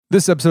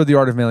This episode of the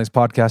Art of Manliness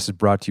podcast is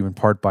brought to you in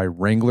part by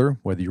Wrangler.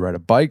 Whether you ride a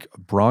bike, a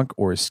bronc,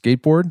 or a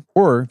skateboard,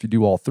 or if you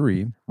do all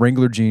three,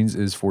 Wrangler jeans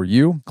is for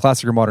you.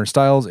 Classic or modern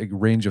styles, a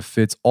range of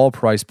fits, all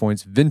price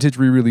points, vintage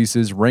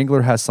re-releases.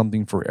 Wrangler has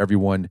something for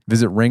everyone.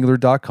 Visit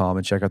Wrangler.com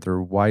and check out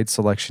their wide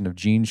selection of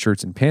jeans,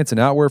 shirts, and pants and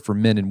outwear for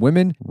men and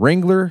women.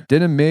 Wrangler,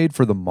 denim made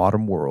for the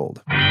modern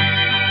world.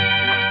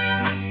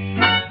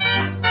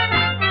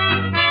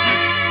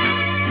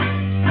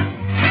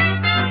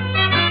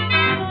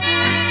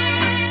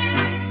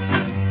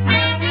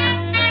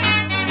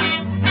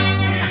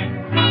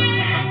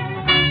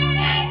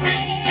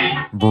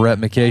 Brett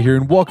McKay here,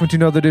 and welcome to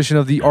another edition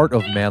of the Art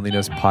of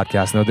Manliness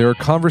podcast. Now, there are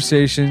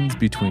conversations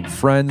between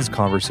friends,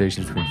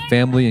 conversations between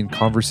family, and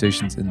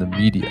conversations in the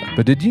media.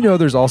 But did you know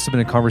there's also been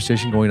a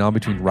conversation going on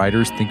between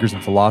writers, thinkers,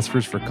 and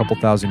philosophers for a couple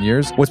thousand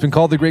years? What's been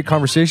called the Great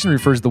Conversation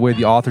refers to the way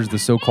the authors of the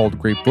so-called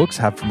great books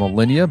have for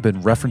millennia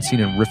been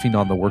referencing and riffing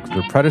on the work of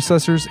their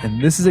predecessors,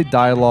 and this is a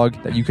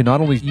dialogue that you can not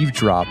only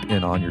eavesdrop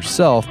in on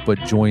yourself, but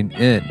join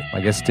in.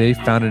 My guest today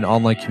founded an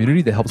online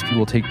community that helps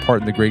people take part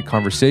in the Great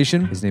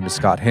Conversation. His name is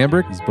Scott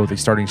Hambrick. He's both a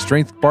starting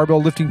strength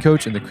barbell lifting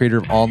coach and the creator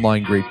of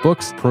Online Great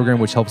Books, a program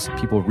which helps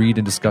people read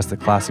and discuss the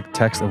classic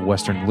texts of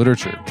Western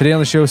literature. Today on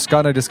the show,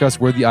 Scott and I discuss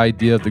where the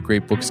idea of the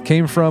great books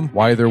came from,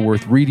 why they're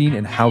worth reading,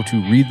 and how to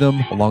read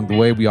them. Along the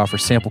way, we offer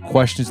sample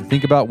questions to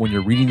think about when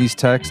you're reading these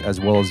texts, as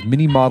well as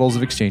mini models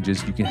of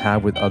exchanges you can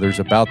have with others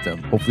about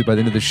them. Hopefully by the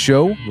end of the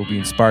show, you'll be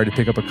inspired to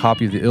pick up a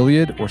copy of the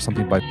Iliad or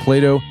something by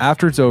Plato.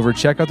 After it's over,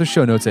 check out the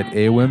show notes at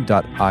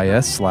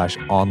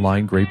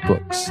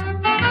aom.is/onlinegreatbooks.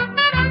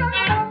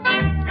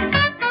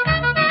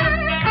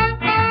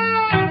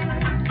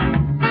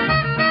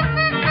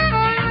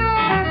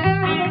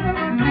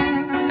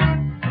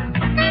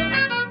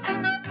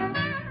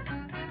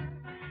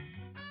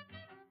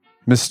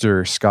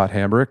 Mr. Scott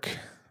Hambrick,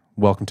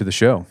 welcome to the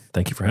show.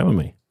 Thank you for having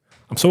me.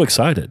 I'm so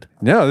excited.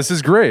 Yeah, this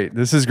is great.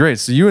 This is great.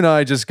 So you and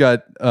I just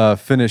got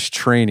finished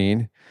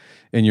training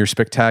in your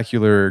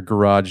spectacular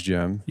garage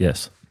gym.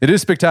 Yes. It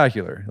is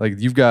spectacular. Like,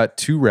 you've got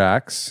 2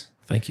 racks.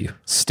 Thank you.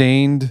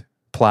 Stained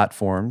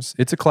platforms.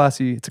 It's a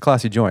classy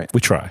joint. We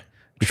try.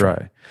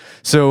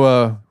 So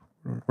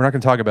we're not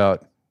going to talk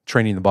about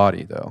training the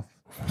body, though.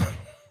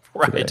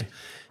 Right. Today.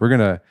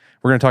 We're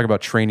gonna talk about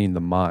training the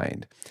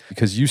mind,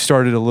 because you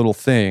started a little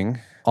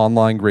thing,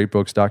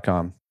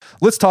 onlinegreatbooks.com.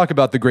 Let's talk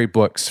about the great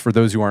books for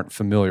those who aren't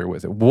familiar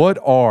with it. What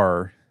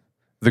are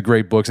the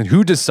great books, and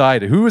who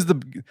decided? Who are the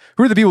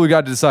people who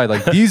got to decide,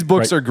 like, these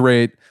books Right. are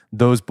great,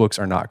 those books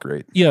are not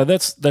great? Yeah,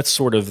 that's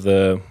sort of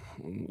the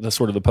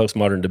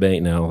postmodern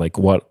debate now. Like,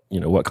 what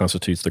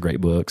constitutes the great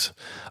books?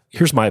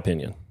 Here's my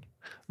opinion.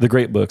 The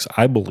great books,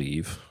 I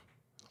believe,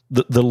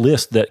 the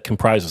list that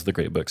comprises the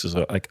great books is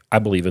I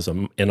believe is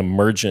an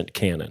emergent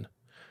canon,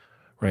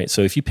 right?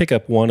 So if you pick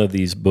up one of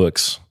these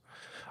books,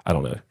 I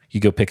don't know, you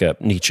go pick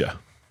up Nietzsche,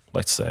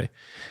 let's say,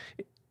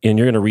 and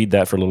you're going to read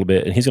that for a little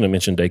bit, and he's going to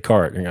mention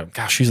Descartes. You're going to go,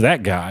 gosh, he's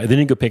that guy. Then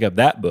you go pick up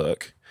that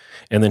book,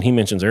 and then he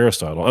mentions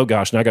Aristotle. Oh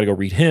gosh, now I got to go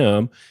read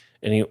him.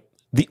 And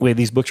the way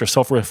these books are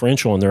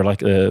self-referential, and they're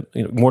like,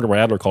 Mortimer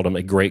Adler called them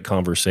a great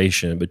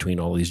conversation between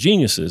all these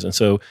geniuses. And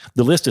so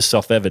the list is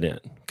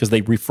self-evident because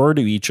they refer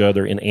to each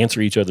other and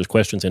answer each other's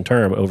questions in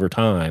turn over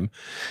time.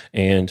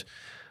 And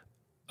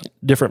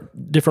different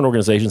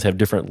organizations have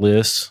different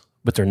lists,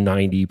 but they're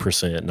 90%,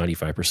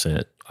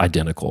 95%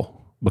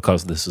 identical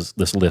because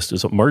this list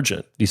is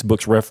emergent. These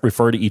books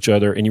refer to each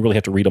other, and you really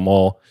have to read them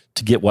all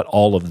to get what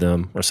all of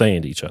them are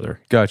saying to each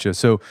other. Gotcha.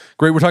 So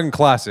great. We're talking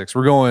classics.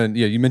 We're going.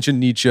 Yeah, you mentioned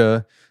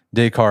Nietzsche,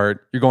 Descartes.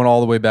 You're going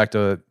all the way back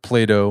to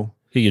Plato.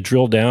 You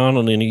drill down,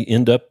 and then you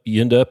end up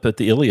at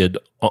the Iliad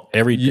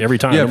every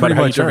time. Yeah, no pretty matter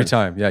how much you every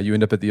turn. time. Yeah, you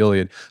end up at the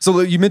Iliad.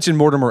 So you mentioned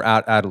Mortimer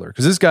Adler,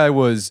 because this guy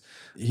was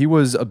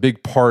a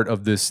big part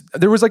of this.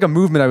 There was like a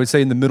movement, I would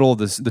say, in the middle of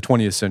the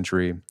 20th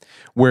century,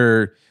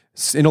 where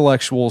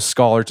intellectual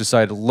scholars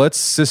decided, let's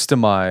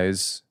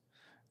systemize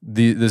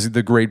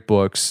the great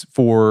books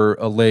for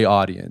a lay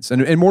audience.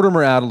 And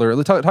Mortimer Adler,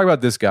 let's talk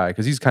about this guy,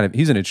 because he's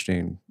an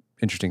interesting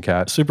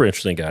cat. Super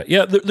interesting guy.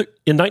 Yeah,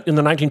 in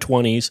the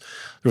 1920s,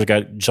 there was a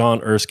guy,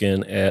 John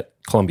Erskine at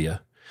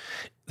Columbia,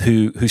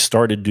 who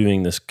started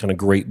doing this kind of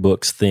great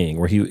books thing,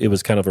 where it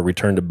was kind of a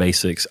return to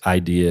basics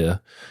idea,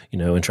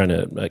 and trying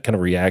to kind of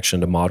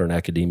reaction to modern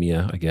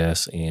academia, I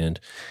guess. And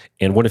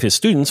one of his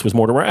students was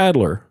Mortimer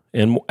Adler.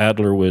 And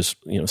Adler was,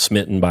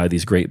 smitten by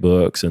these great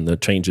books and the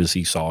changes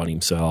he saw in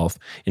himself.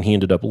 And he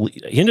ended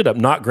up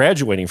not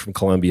graduating from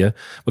Columbia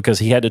because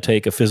he had to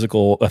take a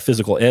physical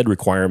ed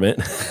requirement,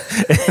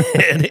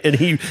 and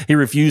he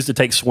refused to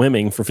take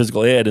swimming for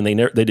physical ed, and they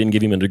didn't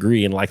give him a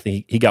degree. And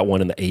he got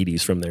one in the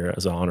 80s from there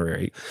as an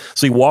honorary.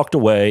 So he walked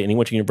away, and he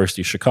went to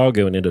University of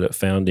Chicago and ended up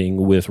founding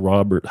with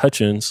Robert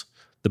Hutchins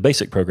the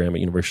basic program at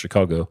University of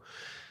Chicago,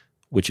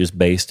 which is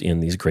based in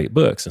these great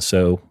books. And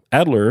so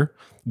Adler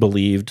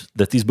believed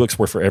that these books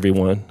were for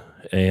everyone,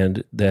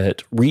 and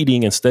that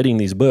reading and studying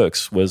these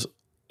books was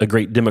a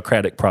great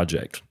democratic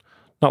project.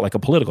 not like a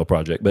political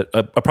project, but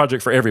a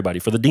project for everybody,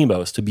 for the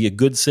demos. To be a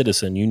good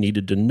citizen, you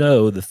needed to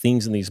know the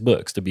things in these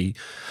books, to be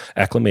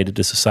acclimated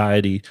to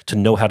society, to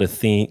know how to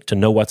think, to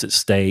know what's at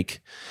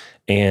stake.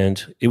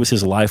 And it was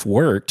his life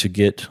work to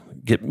get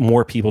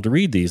more people to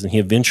read these. And he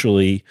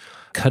eventually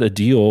cut a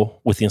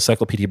deal with the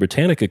Encyclopedia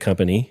Britannica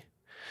company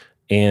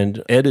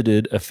and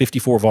edited a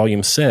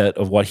 54-volume set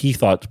of what he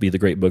thought to be the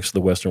great books of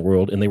the Western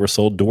world, and they were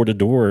sold door to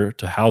door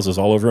to houses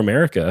all over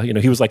America.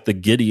 He was like the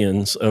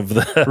Gideons of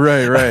the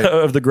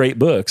of the great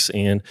books.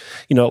 And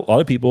a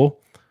lot of people,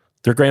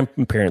 their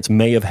grandparents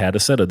may have had a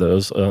set of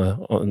those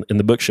in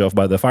the bookshelf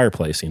by the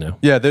fireplace.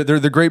 Yeah, they're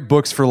the great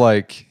books for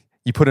like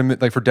you put them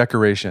like for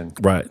decoration.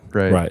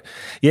 Right.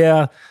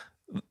 Yeah.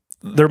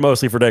 They're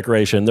mostly for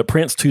decoration. The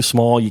print's too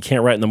small. You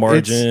can't write in the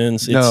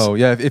margins.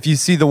 If you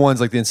see the ones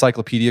like the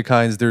encyclopedia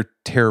kinds, they're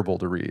terrible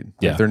to read.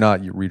 Yeah. They're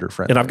not reader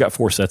friendly. And I've got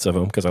 4 sets of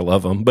them because I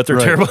love them, but they're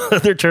terrible.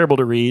 They're terrible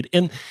to read.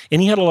 And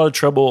he had a lot of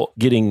trouble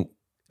getting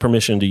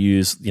permission to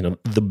use,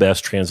 the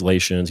best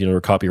translations, or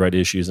copyright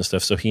issues and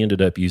stuff. So he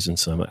ended up using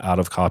some out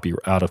of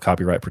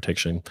copyright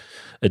protection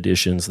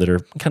editions that are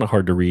kind of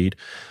hard to read.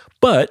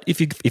 But if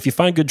you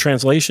find good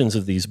translations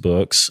of these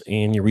books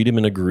and you read them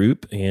in a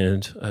group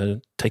and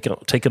take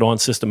it on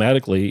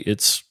systematically,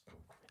 it's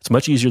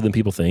much easier than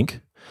people think,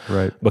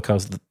 right?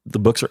 Because the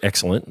books are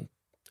excellent,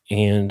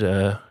 and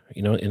and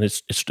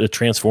it's a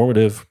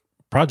transformative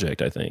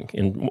project, I think,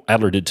 and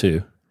Adler did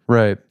too.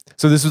 Right.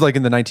 So this was like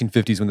in the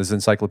 1950s when this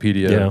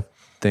encyclopedia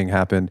thing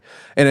happened,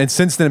 and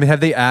since then, have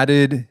they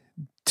added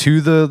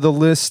to the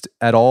list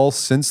at all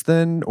since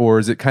then, or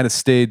has it kind of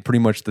stayed pretty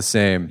much the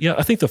same? Yeah,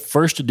 I think the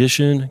first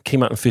edition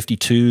came out in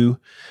 52.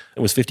 It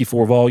was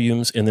 54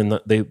 volumes, and then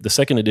the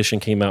second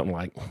edition came out in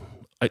like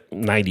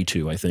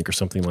 92, I think, or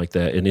something like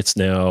that, and it's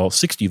now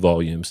 60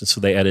 volumes. And so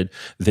they added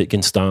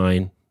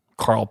Wittgenstein,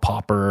 Karl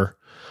Popper,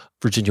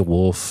 Virginia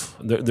Woolf.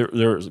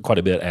 There's quite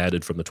a bit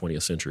added from the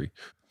 20th century.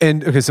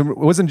 And okay, so it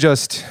wasn't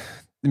just,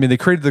 they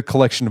created the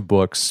collection of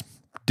books.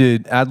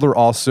 Did Adler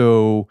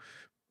also...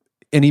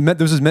 And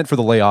this was meant for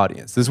the lay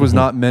audience. This was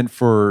not meant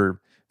for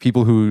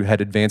people who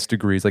had advanced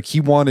degrees. Like he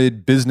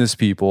wanted business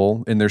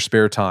people in their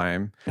spare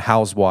time,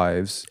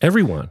 housewives,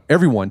 everyone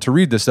to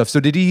read this stuff. So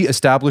did he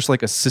establish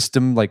like a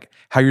system, like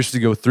how you're supposed to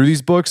go through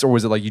these books, or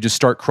was it like you just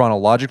start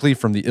chronologically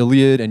from the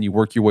Iliad and you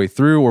work your way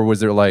through, or was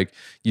there like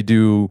you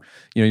do,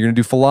 you're going to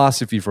do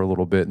philosophy for a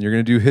little bit, and you're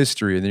going to do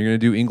history, and then you're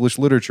going to do English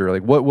literature?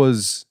 Like what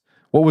was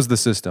the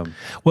system?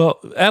 Well,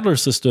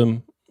 Adler's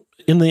system.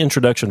 In the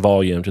introduction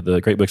volume to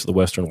the Great Books of the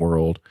Western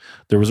World,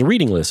 there was a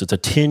reading list. It's a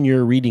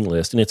 10-year reading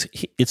list, and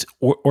it's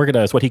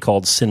organized what he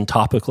called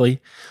syntopically.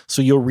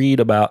 So you'll read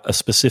about a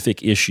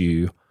specific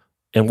issue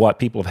and what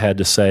people have had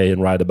to say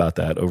and write about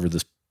that over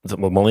the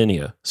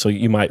millennia. So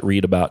you might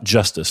read about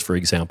justice, for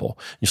example.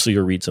 So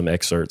you'll read some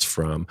excerpts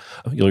from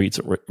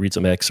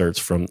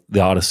the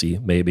Odyssey,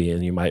 maybe,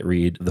 and you might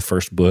read the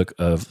first book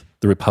of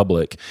the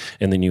Republic,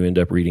 and then you end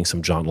up reading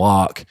some John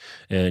Locke,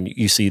 and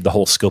you see the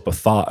whole scope of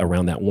thought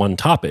around that one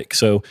topic.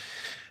 So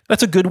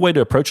that's a good way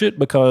to approach it,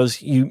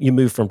 because you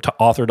move from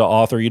author to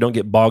author. You don't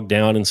get bogged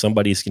down in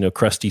somebody's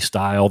crusty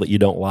style that you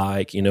don't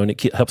like, and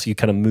it helps you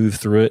kind of move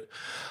through it.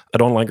 At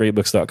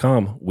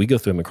onlinegreatbooks.com, we go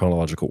through them in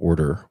chronological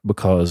order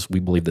because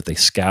we believe that they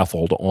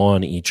scaffold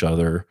on each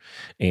other.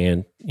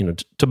 And,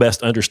 to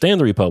best understand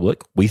the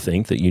Republic, we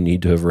think that you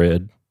need to have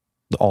read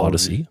the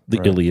Odyssey,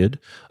 the Iliad,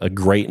 a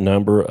great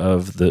number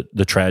of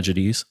the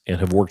tragedies, and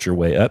have worked your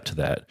way up to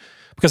that.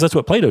 Because that's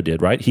what Plato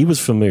did, right? He was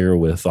familiar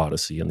with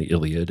Odyssey and the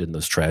Iliad and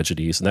those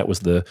tragedies, and that was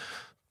the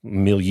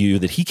milieu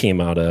that he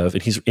came out of.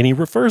 And he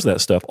refers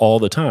that stuff all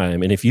the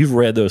time. And if you've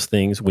read those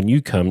things, when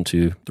you come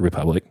to the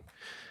Republic,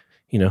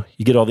 you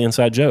get all the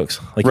inside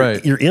jokes.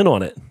 Like you're in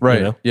on it.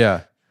 Right.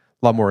 Yeah.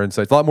 A lot more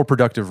insights, a lot more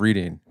productive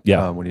reading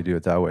when you do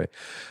it that way.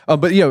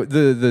 But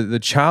the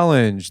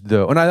challenge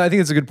though, and I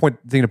think it's a good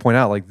thing to point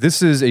out, like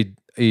this is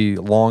a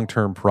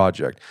long-term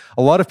project.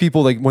 A lot of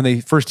people, like when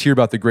they first hear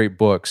about the great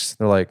books,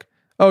 they're like,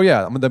 oh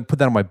yeah, I'm going to put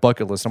that on my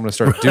bucket list. I'm going to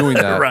start doing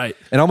that. Right.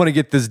 And I'm going to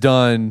get this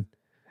done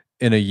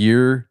in a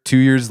year, 2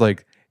 years.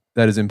 Like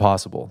that is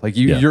impossible. Like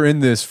you're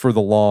in this for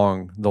the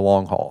long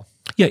haul.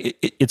 Yeah,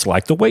 it's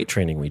like the weight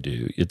training we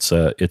do. It's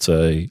a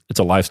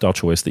lifestyle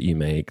choice that you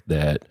make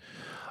that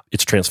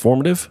it's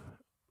transformative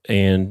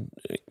and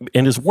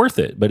is worth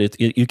it. But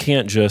you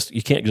can't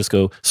just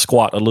go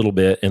squat a little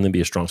bit and then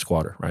be a strong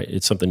squatter, right?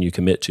 It's something you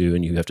commit to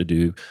and you have to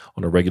do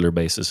on a regular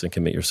basis and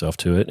commit yourself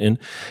to it. And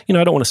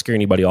I don't want to scare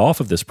anybody off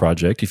of this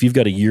project. If you've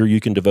got a year you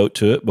can devote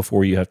to it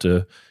before you have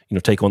to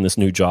take on this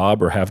new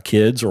job or have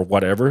kids or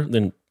whatever,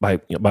 then by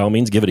all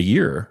means give it a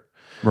year.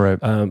 Right.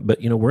 But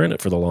we're in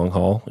it for the long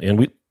haul, and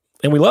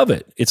we love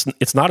it.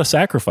 It's not a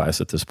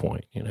sacrifice at this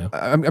point,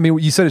 I mean,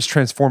 you said it's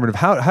transformative.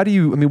 How do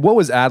you? I mean, what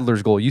was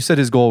Adler's goal? You said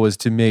his goal was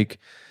to make,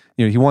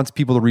 he wants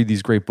people to read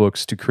these great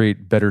books to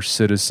create better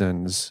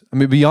citizens. I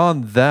mean,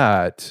 beyond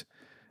that,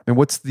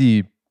 what's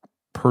the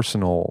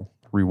personal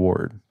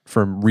reward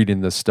from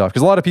reading this stuff?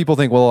 Because a lot of people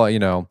think, well,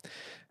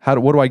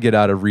 what do I get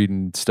out of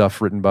reading stuff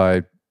written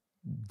by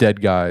dead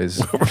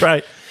guys,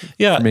 right?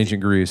 Yeah, from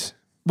ancient Greece.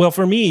 Well,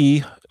 for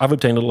me, I've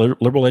obtained a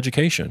liberal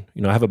education.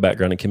 I have a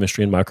background in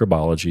chemistry and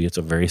microbiology. It's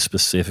a very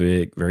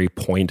specific, very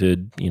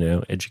pointed,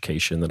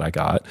 education that I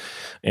got.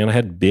 And I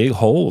had big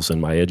holes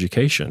in my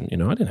education.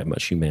 I didn't have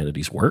much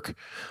humanities work.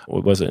 I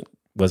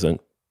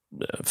wasn't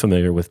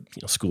familiar with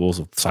schools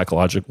of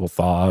psychological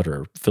thought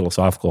or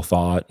philosophical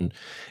thought,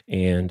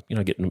 and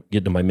get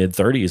into my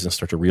mid-30s and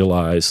start to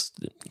realize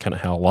kind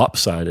of how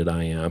lopsided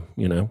I am.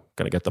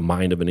 Kind of got the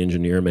mind of an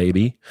engineer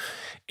maybe,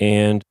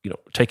 and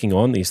taking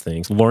on these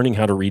things, learning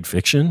how to read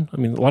fiction. I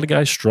mean, a lot of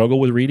guys struggle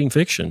with reading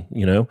fiction.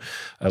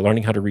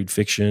 Learning how to read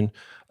fiction,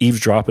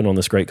 eavesdropping on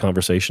this great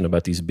conversation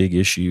about these big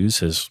issues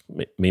has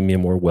made me a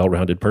more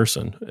well-rounded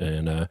person,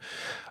 and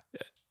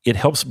it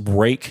helps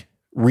break.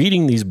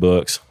 Reading these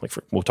books,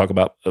 we'll talk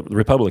about the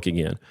Republic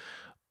again.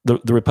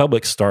 The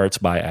Republic starts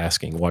by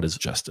asking, what is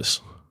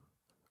justice?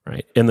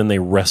 Right? And then they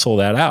wrestle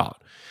that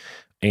out.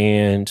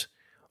 And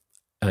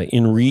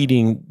in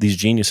reading these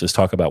geniuses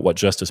talk about what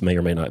justice may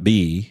or may not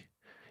be,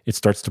 it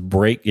starts to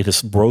break, it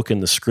has broken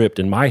the script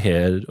in my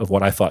head of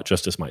what I thought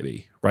justice might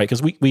be, right?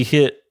 Because we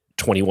hit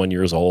 21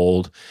 years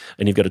old,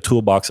 and you've got a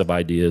toolbox of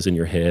ideas in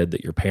your head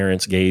that your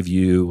parents gave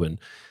you, and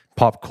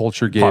pop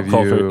culture gave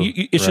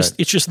you.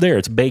 It's just there.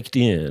 It's baked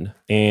in,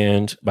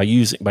 and by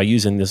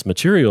using this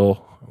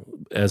material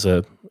as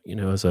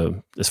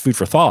food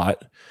for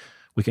thought,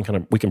 we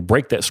can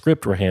break that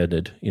script we're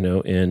handed,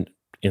 and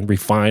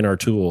refine our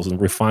tools and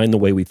refine the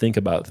way we think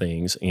about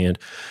things. And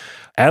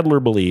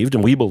Adler believed,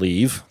 and we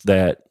believe,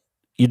 that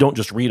you don't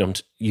just read them;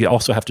 you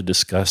also have to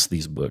discuss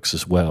these books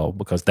as well,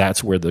 because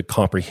that's where the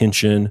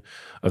comprehension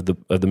of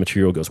the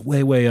material goes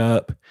way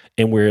up,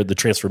 and where the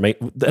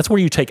transformation. That's where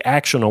you take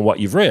action on what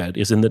you've read,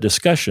 is in the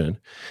discussion.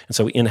 And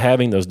so, in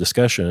having those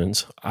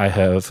discussions,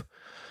 I've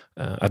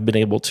been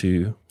able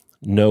to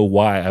know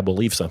why I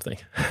believe something,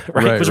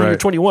 right? Because when you're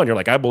 21, you're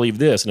like, I believe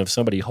this, and if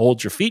somebody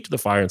holds your feet to the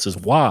fire and says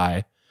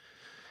why,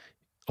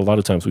 a lot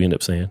of times we end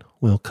up saying,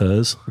 well,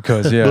 because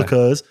yeah,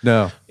 because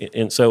no,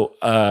 and so.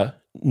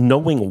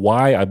 Knowing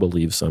why I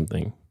believe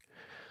something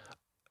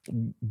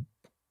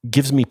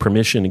gives me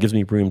permission and gives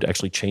me room to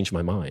actually change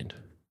my mind.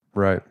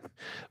 Right.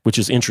 Which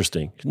is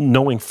interesting.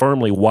 Knowing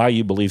firmly why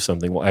you believe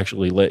something will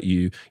actually let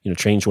you,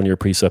 change one of your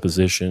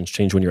presuppositions,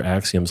 change one of your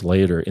axioms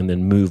later, and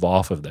then move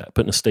off of that.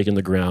 Putting a stake in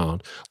the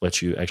ground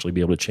lets you actually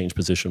be able to change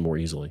position more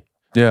easily.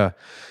 Yeah.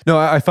 No,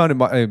 I found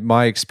in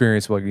my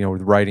experience,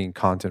 with writing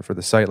content for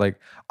the site,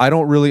 I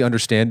don't really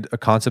understand a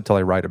concept till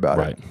I write about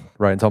it.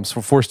 Right. Until I'm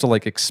forced to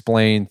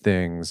explain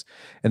things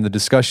in the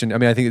discussion. I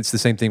mean, I think it's the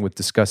same thing with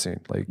discussing.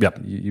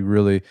 You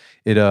really,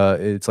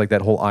 it's like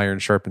that whole iron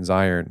sharpens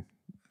iron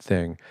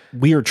thing.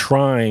 We are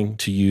trying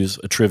to use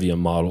a trivium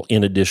model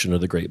in addition to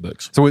the great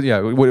books. So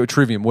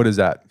trivium, what is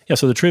that? Yeah.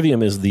 So the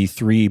trivium is the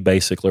three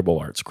basic liberal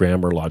arts: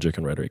 grammar, logic,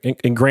 and rhetoric.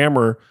 And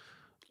grammar,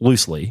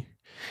 loosely,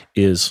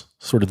 is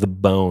sort of the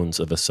bones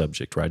of a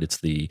subject, right? It's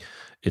the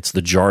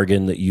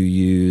jargon that you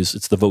use.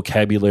 It's the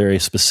vocabulary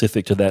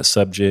specific to that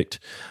subject.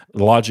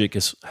 Logic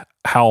is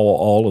how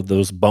all of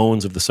those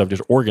bones of the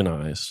subject are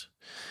organized.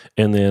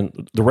 And then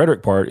the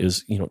rhetoric part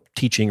is,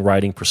 teaching,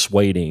 writing,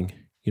 persuading,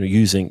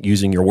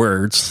 using your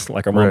words,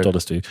 like our mom told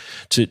us to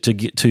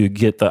get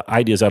the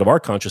ideas out of our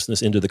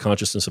consciousness into the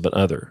consciousness of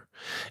another.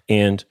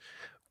 And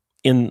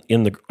in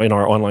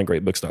our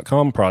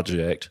onlinegreatbooks.com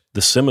project,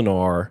 the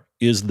seminar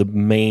is the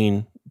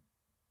main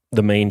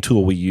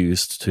tool we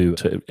use to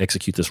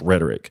execute this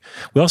rhetoric.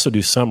 We also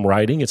do some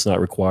writing. It's not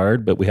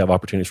required, but we have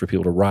opportunities for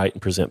people to write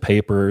and present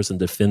papers and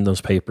defend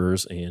those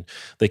papers, and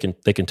they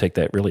can take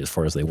that really as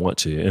far as they want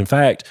to. In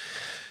fact,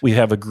 we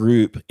have a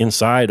group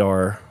inside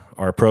our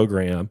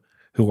program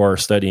who are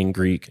studying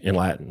Greek and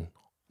Latin.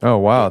 Oh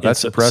wow,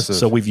 that's impressive.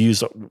 So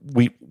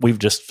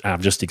I've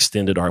just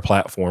extended our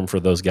platform for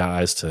those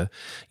guys to,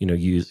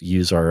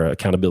 use our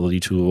accountability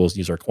tools,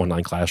 use our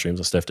online classrooms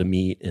and stuff to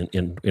meet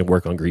and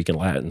work on Greek and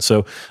Latin.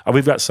 So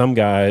we've got some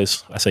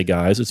guys. I say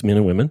guys, it's men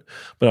and women,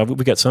 but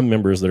we've got some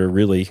members that are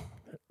really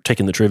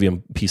taking the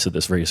trivium piece of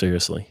this very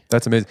seriously.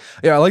 That's amazing.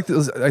 Yeah, I like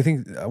this. I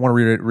think I want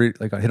to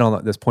hit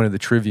on this point of the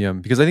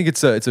trivium, because I think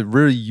it's a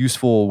really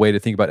useful way to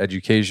think about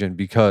education,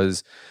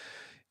 because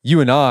you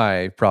and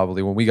I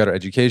probably, when we got our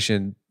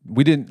education,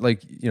 we didn't I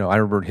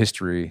remember in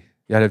history,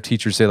 you had to have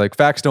teachers say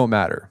facts don't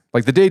matter.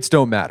 The dates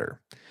don't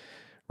matter,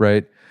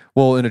 right?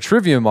 Well, in a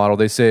trivium model,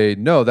 they say,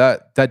 no,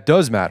 that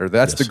does matter.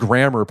 That's the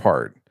grammar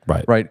part,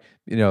 right?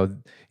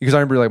 Because I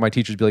remember my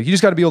teachers be you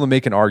just got to be able to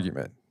make an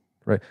argument,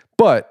 right?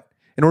 But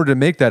in order to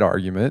make that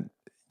argument,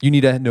 you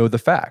need to know the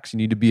facts. You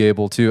need to be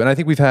able to, and I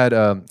think we've had,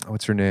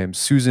 what's her name?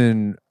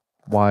 Susan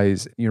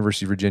Wise,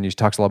 University of Virginia. She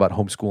talks a lot about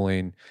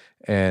homeschooling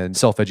and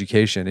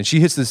self-education. And she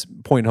hits this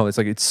point home.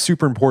 It's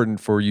super important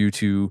for you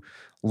to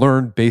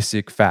learn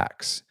basic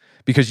facts,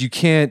 because you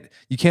can't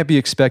be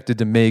expected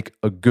to make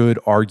a good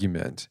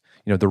argument.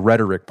 The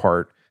rhetoric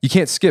part. You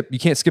can't skip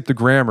the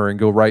grammar and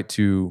go right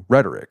to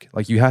rhetoric.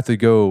 You have to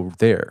go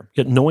there.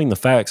 Yet knowing the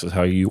facts is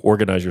how you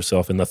organize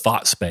yourself in the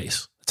thought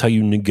space. It's how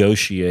you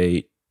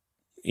negotiate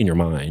in your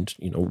mind,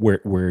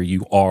 where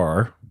you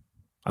are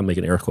I'm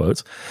making air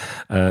quotes,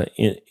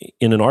 in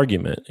an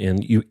argument.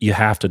 And you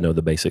have to know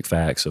the basic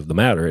facts of the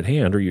matter at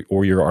hand,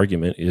 or your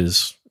argument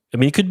is, I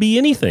mean, it could be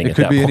anything. It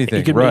could be anything,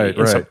 it could right,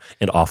 be, right.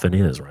 It often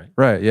is, right?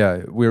 Right,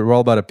 yeah. We're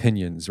all about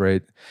opinions,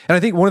 right? And I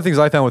think one of the things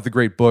I found with the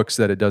great books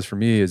that it does for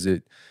me is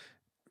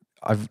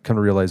I've kind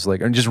of realized,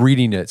 like, I'm just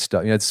reading it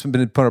stuff. It's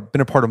been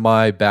a part of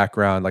my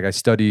background. Like, I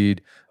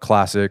studied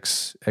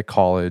classics at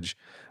college,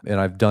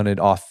 and I've done it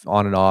on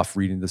and off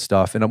reading the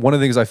stuff. And one of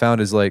the things I found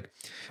is, like,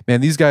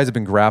 man, these guys have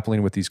been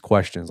grappling with these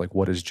questions, like,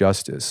 what is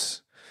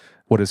justice?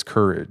 What is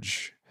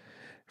courage?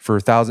 For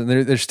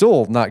thousands, they're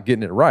still not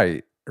getting it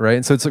right.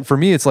 And so it's like, for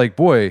me, it's like,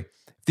 boy,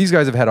 these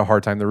guys have had a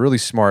hard time. They're really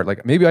smart.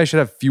 Like, maybe I should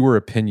have fewer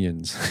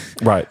opinions,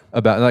 right?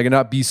 About, like, and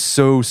not be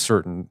so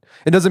certain.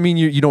 It doesn't mean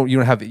you don't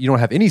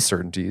have any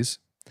certainties,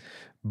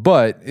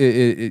 but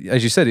it,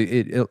 as you said,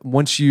 it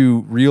once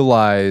you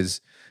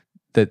realize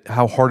that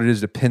how hard it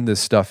is to pin this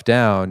stuff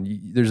down,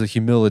 there's a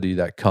humility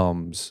that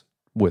comes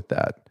with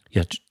that.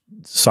 Yeah,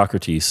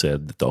 Socrates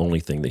said that the only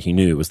thing that he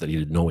knew was that he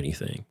didn't know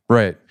anything.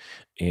 Right.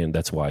 And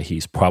that's why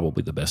he's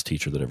probably the best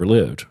teacher that ever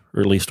lived,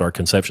 or at least our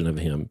conception of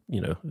him,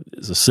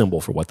 is a symbol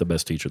for what the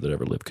best teacher that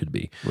ever lived could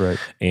be. Right.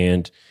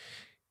 And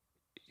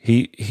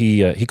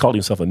he called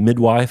himself a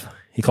midwife.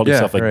 He called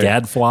himself a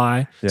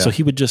gadfly. Yeah. So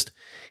he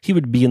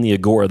would be in the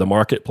agora, the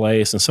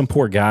marketplace, and some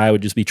poor guy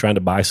would just be trying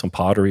to buy some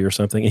pottery or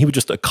something, and he would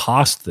just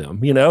accost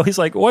them. He's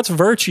like, "What's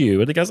virtue?"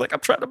 And the guy's like, "I'm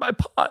trying to buy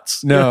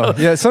pots." No,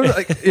 yeah, it's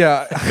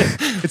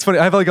funny.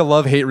 I have like a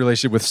love-hate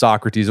relationship with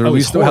Socrates, or at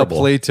least how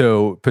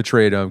Plato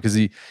portrayed him, because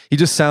he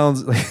just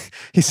sounds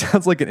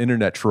like an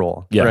internet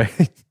troll. Yeah.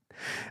 Right.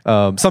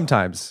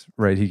 Sometimes,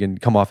 right, he can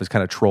come off as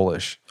kind of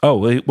trollish.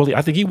 Oh, well,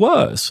 I think he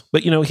was.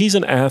 But, he's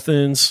in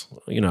Athens.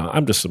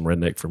 I'm just some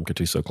redneck from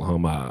Catoosa,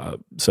 Oklahoma.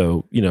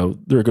 So,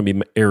 there are going to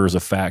be errors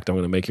of fact I'm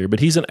going to make here. But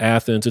he's in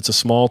Athens. It's a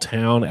small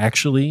town,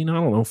 actually. I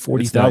don't know,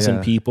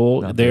 40,000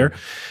 people there. Big.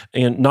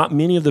 And not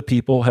many of the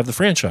people have the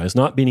franchise.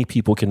 Not many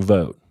people can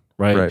vote,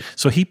 right?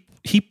 So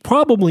he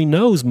probably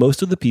knows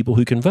most of the people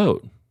who can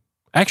vote,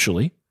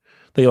 actually.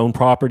 They own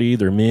property,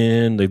 they're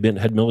men,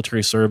 had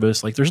military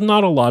service. Like, there's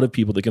not a lot of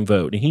people that can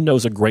vote. And he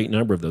knows a great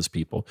number of those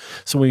people.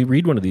 So when we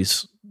read one of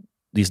these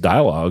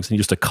dialogues and he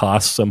just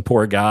accosts some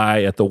poor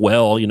guy at the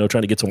well,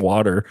 trying to get some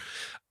water,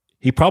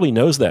 he probably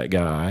knows that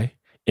guy,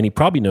 and he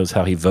probably knows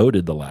how he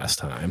voted the last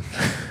time.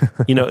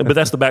 But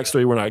that's the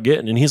backstory we're not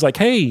getting. And he's like,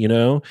 hey,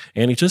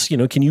 and he just,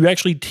 can you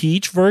actually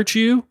teach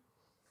virtue?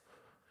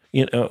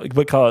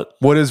 We call it,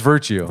 what is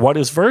virtue? What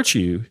is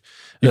virtue?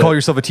 You call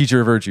yourself a teacher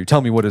of virtue. Tell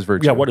me, what is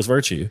virtue? Yeah, what is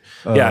virtue?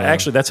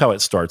 Actually, that's how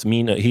it starts.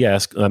 Meno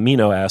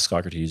asked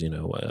Socrates,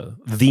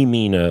 the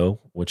Meno,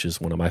 which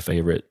is one of my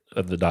favorite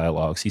of the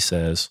dialogues.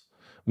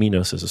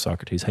 Meno says to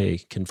Socrates, hey,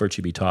 can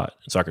virtue be taught?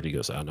 And Socrates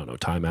goes, I don't know,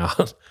 time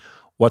out.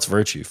 What's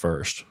virtue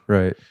first?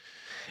 Right.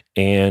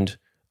 And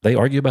they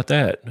argue about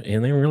that,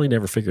 and they really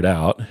never figured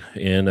out.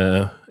 And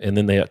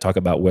then they talk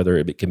about whether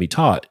it can be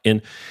taught.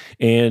 And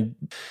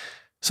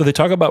so they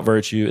talk about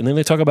virtue, and then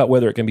they talk about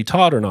whether it can be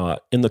taught or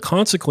not. And the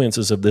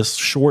consequences of this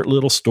short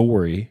little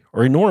story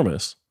are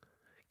enormous.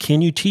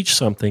 Can you teach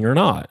something or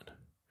not?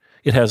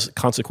 It has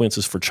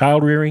consequences for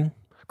child rearing,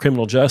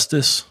 criminal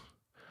justice,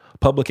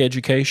 public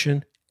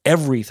education,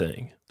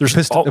 everything. There's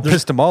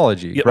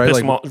epistemology, right?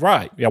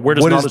 Right. Yeah. Where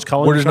does knowledge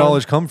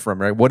come from?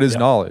 Right. What is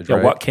knowledge? Yeah,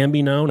 right? What can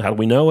be known? How do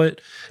we know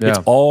it? Yeah. It's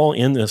all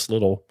in this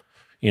little,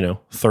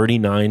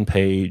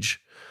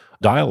 39-page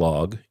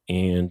dialogue.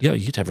 And you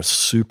get to have a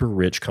super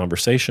rich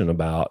conversation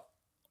about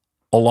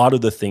a lot of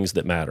the things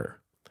that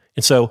matter.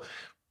 And so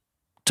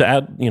to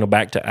add,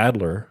 back to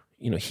Adler,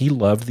 he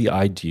loved the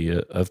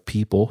idea of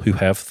people who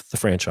have the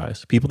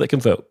franchise, people that can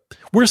vote.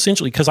 We're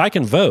essentially, because I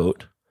can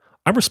vote,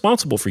 I'm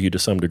responsible for you to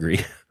some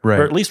degree, right.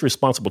 Or at least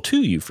responsible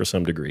to you for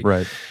some degree.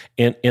 Right.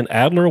 And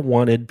Adler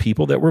wanted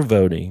people that were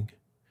voting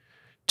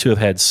to have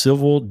had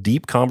civil,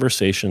 deep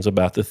conversations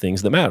about the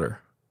things that matter.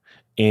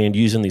 And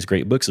using these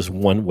great books is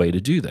one way to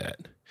do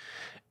that.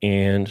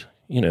 And,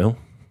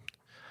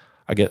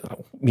 I get,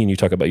 me and you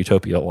talk about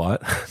utopia a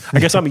lot.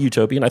 I guess I'm a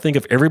utopian. I think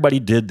if everybody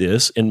did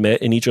this and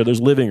met in each other's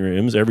living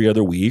rooms every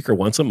other week or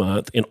once a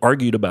month and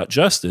argued about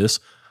justice,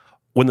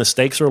 when the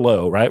stakes are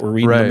low, right? We're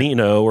reading the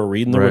Meno, we're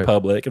reading the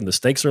Republic, and the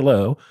stakes are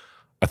low,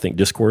 I think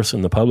discourse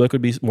in the public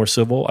would be more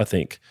civil. I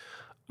think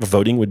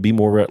voting would be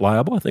more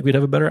reliable. I think we'd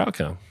have a better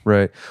outcome.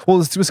 Right. Well,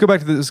 let's go back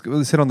to this.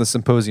 Let's hit on the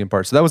symposium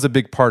part. So that was a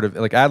big part of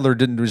it. Like, Adler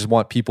didn't just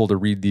want people to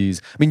read these.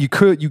 I mean, you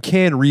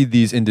can read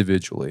these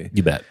individually.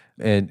 You bet.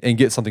 And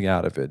get something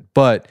out of it.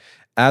 But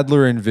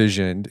Adler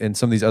envisioned, and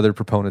some of these other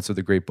proponents of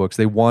the great books,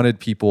 they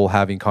wanted people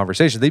having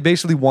conversations. They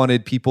basically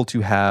wanted people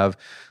to have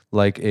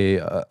like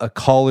a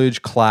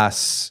college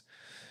class,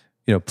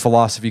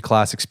 philosophy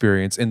class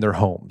experience in their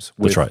homes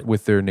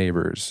with their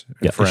neighbors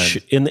and friends.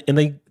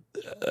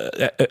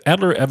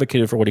 Adler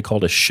advocated for what he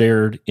called a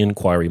shared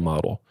inquiry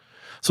model.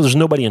 So there's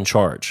nobody in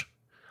charge.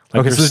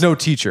 So there's no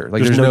teacher.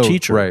 Like, there's no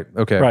teacher. Right.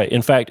 Okay. Right.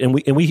 In fact, and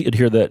we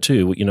adhere to that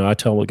too. I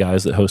tell the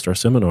guys that host our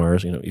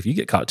seminars, if you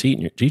get caught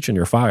teaching,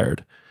 you're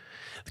fired.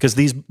 because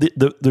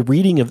the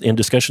reading and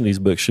discussion of these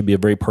books should be a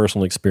very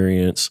personal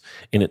experience,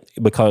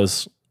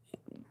 because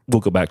we'll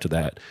go back to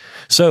that.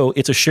 So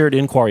it's a shared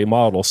inquiry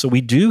model. So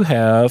we do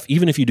have,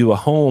 even if you do a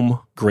home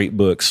great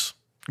books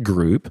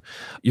group,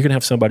 you're going to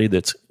have somebody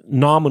that's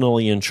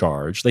nominally in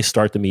charge. They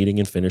start the meeting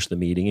and finish the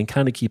meeting and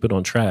kind of keep it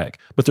on track.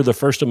 But they're the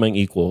first among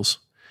equals,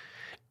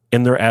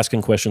 and they're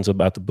asking questions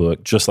about the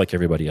book just like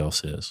everybody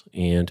else is.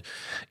 And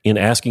in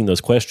asking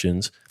those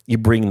questions, you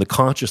bring the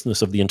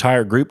consciousness of the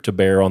entire group to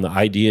bear on the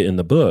idea in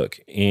the book.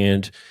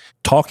 And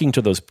talking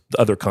to those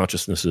other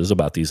consciousnesses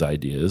about these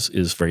ideas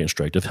is very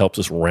instructive, helps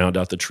us round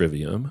out the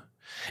trivium,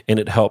 and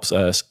it helps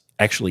us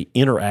actually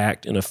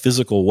interact in a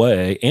physical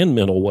way and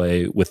mental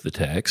way with the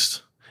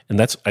text. And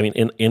that's,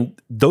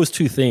 and those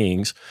two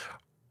things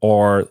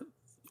are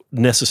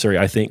necessary,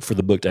 I think, for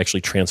the book to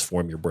actually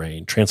transform your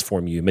brain,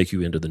 transform you, make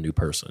you into the new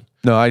person.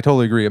 No, I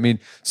totally agree. I mean,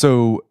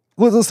 so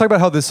let's talk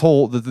about how this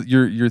whole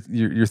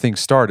your thing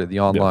started, the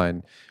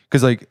online,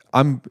 because like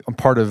I'm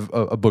part of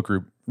a book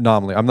group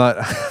nominally. I'm not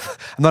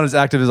I'm not as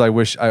active as I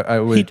wish I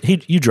would.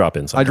 You drop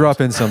in sometimes. I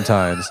drop in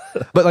sometimes.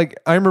 But like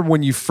I remember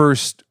when you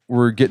first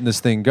were getting this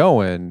thing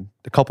going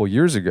a couple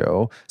years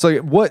ago. So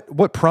like,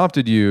 what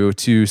prompted you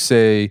to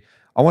say,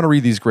 I want to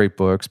read these great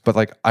books, but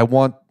like I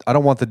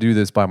don't want to do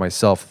this by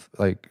myself.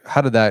 Like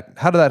how did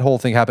that whole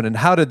thing happen, and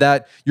how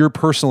did your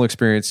personal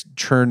experience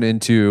turn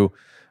into,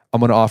 I'm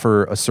going to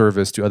offer a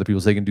service to other people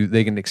so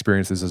they can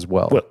experience this as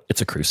well? Well, it's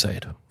a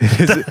crusade.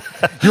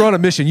 You're on a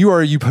mission. You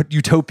are a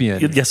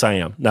utopian. Yes, I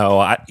am.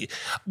 No,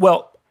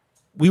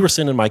 we were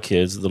sending my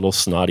kids to the little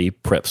snotty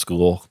private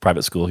school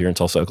here in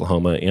Tulsa,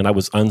 Oklahoma, and I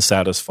was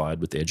unsatisfied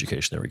with the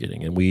education they were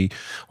getting. And my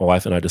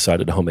wife and I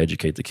decided to home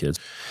educate the kids.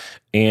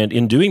 And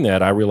in doing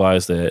that, I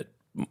realized that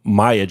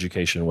my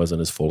education wasn't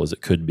as full as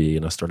it could be,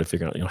 and I started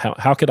figuring out,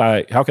 how can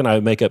I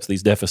make up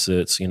these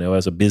deficits?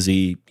 As a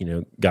busy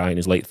guy in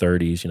his late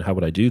 30s, how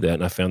would I do that?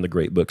 And I found the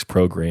Great Books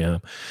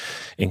program,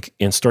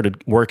 and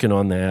started working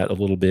on that a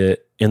little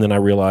bit. And then I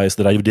realized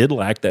that I did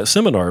lack that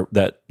seminar,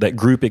 that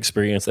group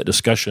experience, that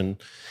discussion.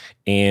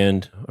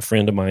 And a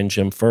friend of mine,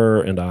 Jim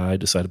Furr, and I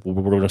decided, well,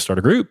 we're going to start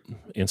a group.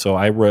 And so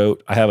I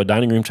have a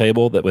dining room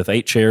table with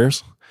 8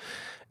 chairs.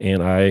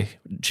 And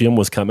Jim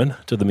was coming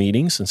to the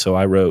meetings, and so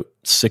I wrote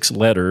 6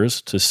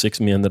 letters to 6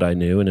 men that I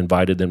knew and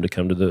invited them to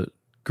come to the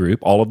group.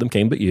 All of them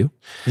came but you.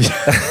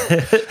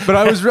 But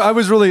I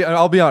was really,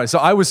 I'll be honest, so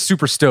I was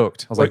super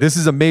stoked. I was like, this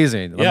is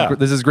amazing. Yeah.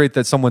 This is great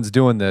that someone's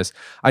doing this.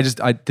 I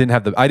didn't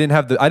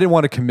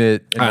want to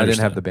commit, and I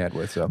didn't have the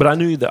bandwidth. So. But I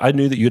knew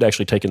that you'd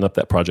actually taken up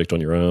that project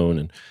on your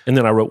own. And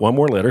then I wrote one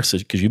more letter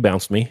because you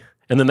bounced me.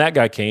 And then that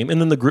guy came, and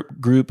then the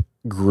group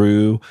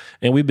grew,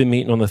 and we've been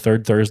meeting on the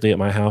 3rd Thursday at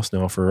my house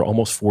now for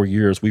almost 4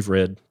 years. We've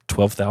read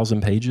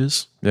 12,000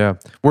 pages. Yeah.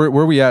 Where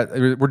are we at?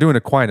 We're doing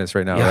Aquinas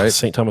right now, right?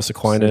 St. Thomas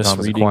Aquinas,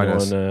 reading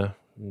on a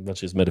bunch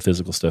of his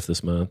metaphysical stuff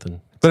this month.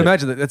 But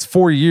imagine that's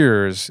 4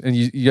 years, and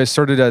you guys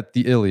started at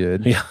the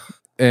Iliad. Yeah.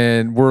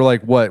 And we're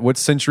like, what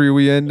century are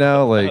we in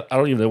now? Like, I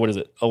don't even know, what is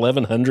it,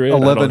 1100?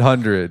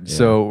 1100. Yeah.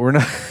 So we're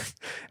not.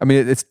 I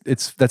mean, it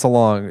takes a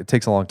long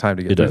time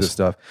to get through this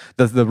stuff.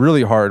 The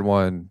really hard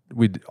one,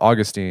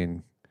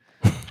 Augustine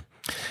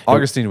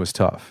was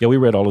tough. Yeah, we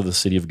read all of the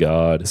City of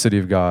God. The City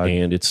of God.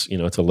 And it's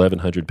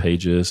 1100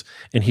 pages,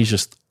 and he's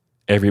just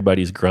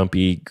everybody's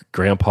grumpy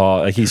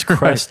grandpa. He's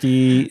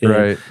crusty.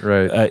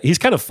 Right. He's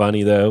kind of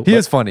funny though. He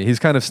is funny. He's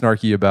kind of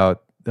snarky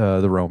about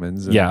the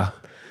Romans. And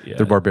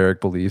their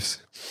barbaric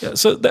beliefs. Yeah,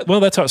 so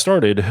that's how it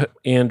started.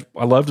 And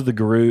I loved the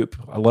group.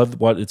 I loved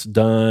what it's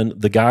done.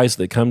 The guys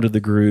that come to the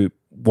group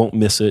won't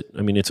miss it.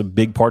 I mean, it's a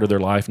big part of their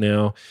life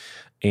now.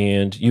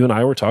 And you and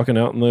I were talking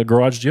out in the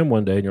garage gym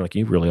one day, and you're like,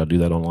 you really ought to do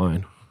that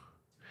online.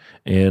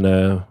 And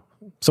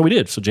so we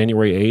did. So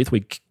January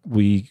 8th,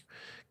 we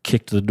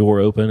kicked the door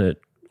open at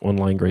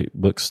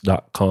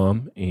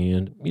onlinegreatbooks.com.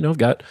 And, I've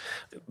got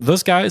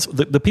those guys,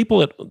 the people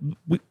that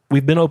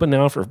we've been open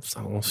now for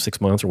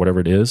 6 months or whatever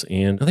it is,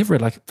 and they've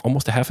read like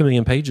almost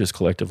 500,000 pages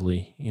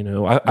collectively.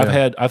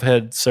 I've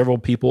had several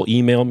people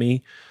email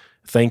me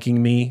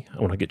thanking me. I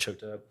want to get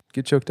choked up.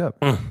 Get choked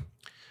up.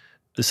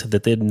 They said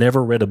that they'd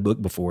never read a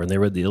book before, and they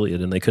read the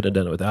Iliad, and they couldn't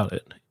have done it without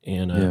it.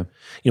 And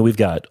we've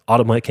got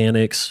auto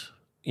mechanics,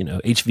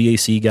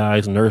 HVAC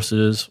guys,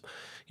 nurses,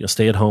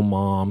 stay-at-home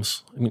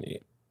moms. I mean,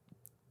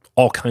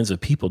 all kinds of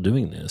people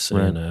doing this,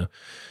 right. And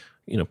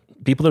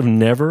people that have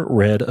never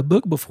read a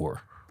book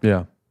before.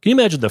 Yeah. Can you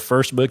imagine the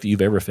first book that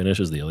you've ever finished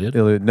is the Iliad?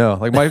 No,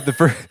 like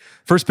the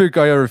first book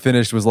I ever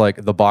finished was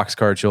like the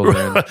Boxcar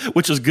Children,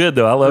 which is good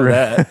though. I love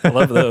that. I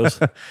love those.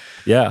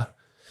 Yeah.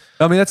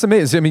 I mean, that's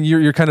amazing. I mean,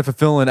 you're kind of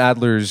fulfilling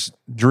Adler's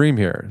dream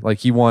here. Like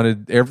he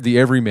wanted the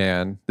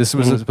everyman. This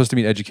was supposed to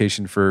be an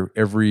education for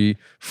every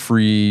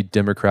free,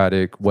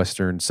 democratic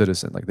Western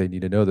citizen. Like they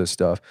need to know this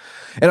stuff.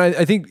 And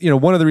I think,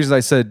 one of the reasons I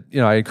said,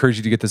 I encourage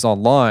you to get this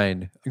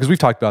online, because we've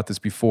talked about this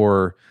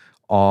before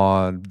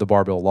on the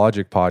Barbell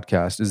Logic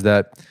podcast, is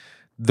that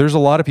there's a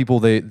lot of people,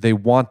 they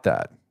want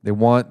that. They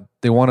want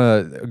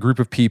a group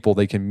of people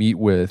they can meet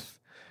with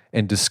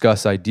and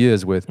discuss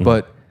ideas with,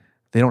 but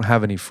they don't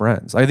have any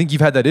friends. I think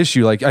you've had that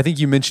issue. Like, I think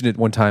you mentioned it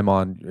one time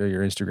on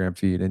your Instagram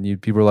feed,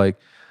 and people were like,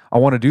 I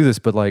want to do this,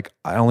 but like,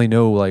 I only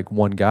know like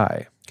one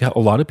guy. Yeah, a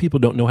lot of people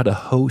don't know how to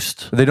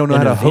host. They don't know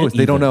how to host.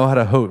 They don't know how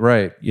to host,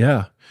 right?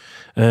 Yeah.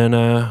 And,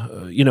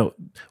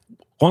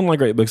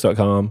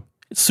 onlinegreatbooks.com,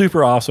 it's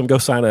super awesome. Go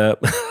sign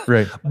up.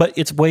 Right. But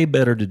it's way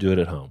better to do it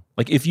at home.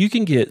 Like if you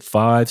can get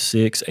 5,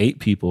 6, 8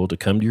 people to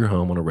come to your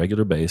home on a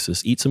regular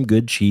basis, eat some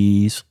good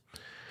cheese,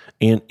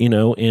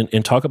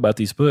 and talk about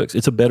these books,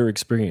 it's a better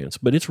experience.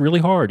 But it's really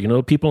hard.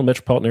 People in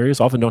metropolitan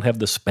areas often don't have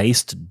the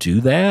space to do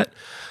that.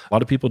 A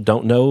lot of people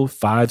don't know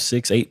 5,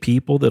 6, 8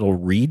 people that'll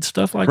read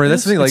stuff like right.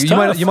 this. That's the thing.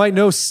 Like you might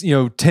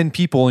know 10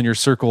 people in your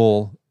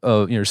circle,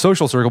 your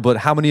social circle, but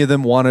how many of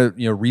them want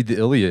to read the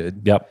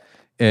Iliad? Yep.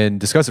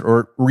 And discuss it,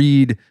 or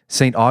read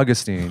St.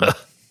 Augustine,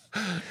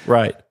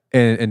 right?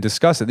 And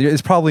discuss it.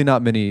 It's probably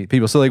not many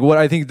people. So, like, what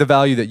I think the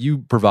value that you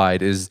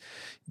provide is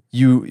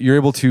you're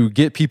able to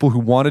get people who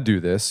want to do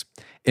this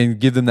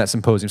and give them that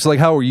symposium. So, like,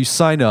 how you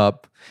sign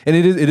up, and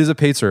it is a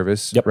paid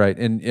service, yep. right?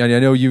 And I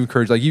know you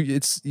encourage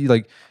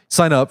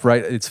sign up,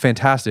 right? It's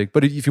fantastic.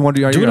 But if you want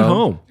to do it at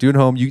home, do it at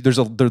home.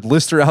 There's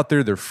lists are out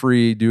there. They're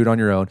free. Do it on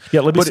your own. Yeah.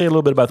 Let me say a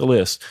little bit about the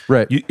list.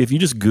 Right. If you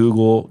just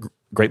Google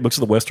Great Books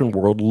of the Western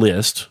World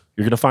list,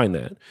 you're going to find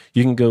that.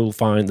 You can go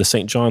find the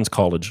St. John's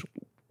College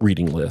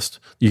reading list.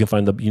 You can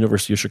find the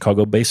University of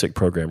Chicago Basic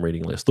Program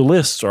reading list. The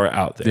lists are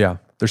out there. Yeah,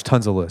 there's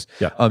tons of lists.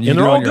 Yeah, and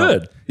they're all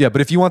good. Yeah,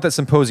 but if you want that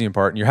symposium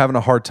part and you're having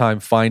a hard time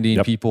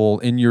finding people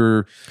in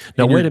your...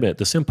 Now, wait a minute.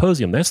 The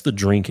symposium, that's the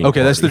drinking Okay,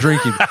 party. That's the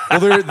drinking.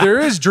 Well, there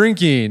is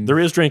drinking. There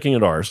is drinking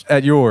at ours.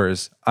 At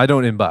yours. I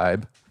don't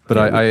imbibe. But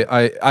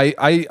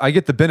I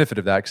get the benefit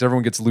of that because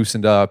everyone gets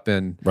loosened up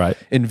and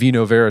in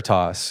vino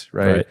veritas,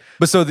 right?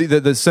 But so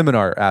the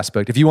seminar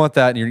aspect, if you want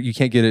that and you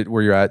can't get it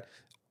where you're at,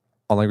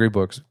 Online Great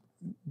Books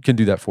can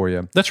do that for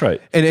you. That's right.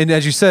 And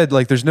as you said,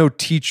 like there's no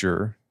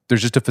teacher,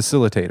 there's just a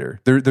facilitator.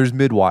 There's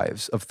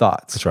midwives of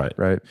thoughts. That's right.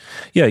 Right.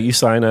 Yeah, you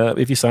sign up.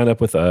 If you sign up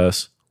with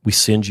us, we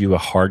send you a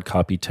hard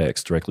copy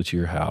text directly to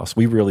your house.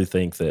 We really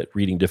think that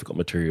reading difficult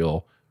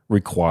material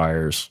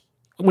requires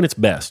a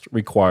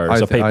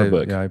paper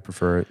book. Yeah, I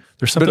prefer it.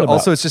 There's something but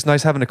also it's just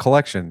nice having a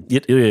collection.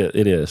 It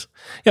is.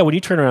 Yeah, when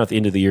you turn around at the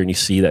end of the year and you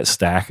see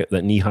that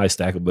knee-high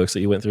stack of books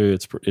that you went through,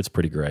 it's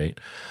pretty great.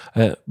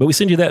 But we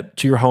send you that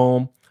to your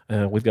home.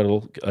 We've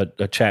got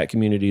a chat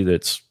community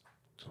that's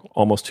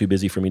almost too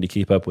busy for me to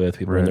keep up with.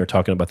 People are in there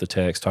talking about the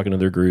text, talking to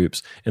their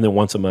groups. And then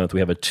once a month, we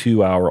have a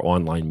 2-hour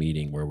online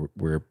meeting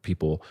where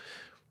people,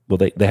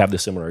 they have the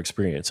similar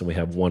experience. And we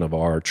have one of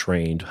our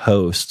trained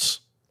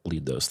hosts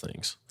lead those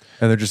things.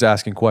 And they're just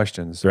asking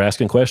questions. They're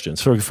asking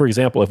questions. For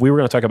example, if we were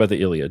going to talk about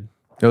the Iliad.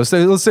 Let's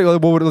kind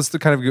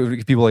of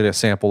give people like a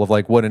sample of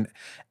like what an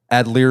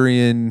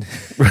Adlerian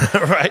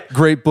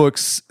Great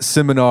Books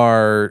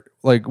seminar,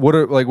 what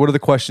are the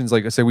questions?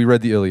 Like I say, we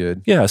read the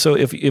Iliad. Yeah. So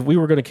if we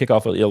were going to kick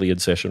off an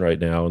Iliad session right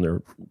now,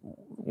 and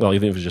even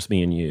if it was just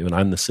me and you, and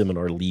I'm the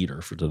seminar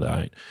leader for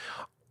tonight,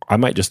 I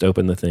might just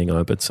open the thing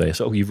up and say,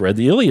 so you've read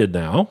the Iliad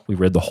now. We've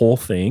read the whole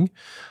thing.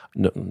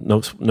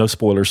 No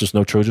spoilers. There's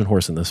no Trojan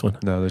horse in this one.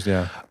 No,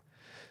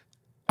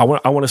 I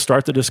want to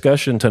start the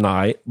discussion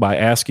tonight by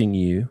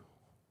asking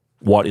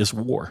what is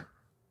war?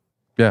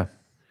 Yeah.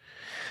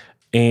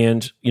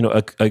 And,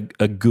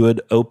 a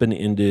good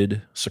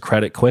open-ended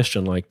Socratic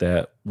question like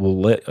that will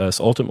let us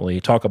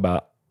ultimately talk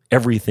about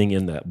everything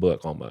in that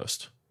book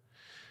almost.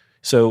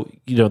 So,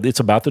 it's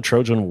about the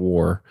Trojan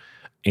War,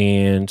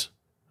 and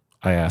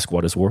I ask,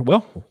 what is war?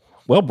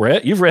 Well,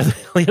 Brett, you've read the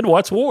Iliad.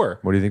 What's war?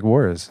 What do you think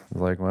war is?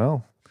 Like,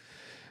 well,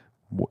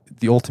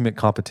 the ultimate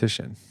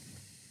competition.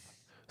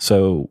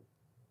 So,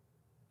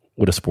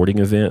 would a sporting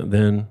event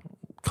then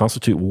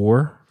constitute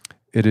war?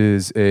 It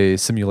is a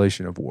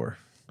simulation of war.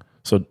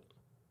 So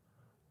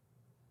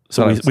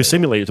we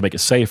simulate it to make it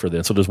safer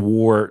then. So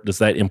does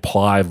that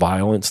imply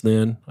violence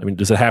then? I mean,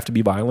 does it have to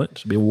be violent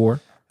to be a war?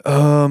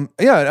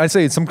 Yeah, I'd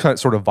say it's some kind of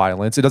sort of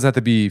violence. It doesn't have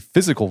to be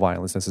physical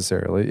violence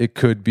necessarily. It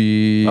could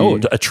be...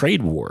 a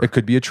trade war. It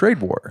could be a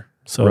trade war,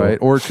 right?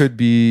 Or it could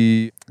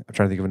be... I'm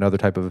trying to think of another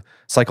type of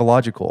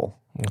psychological...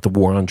 The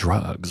war on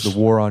drugs. The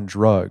war on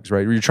drugs,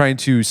 right? You're trying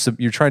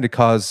to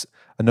cause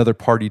another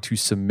party to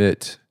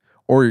submit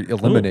or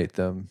eliminate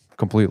them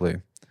completely.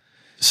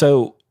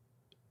 So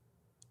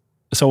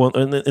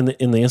in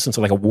the instance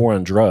of like a war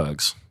on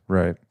drugs,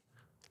 right?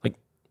 Like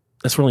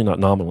that's really not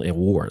nominally a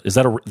war. Is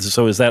that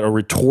a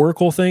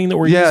rhetorical thing that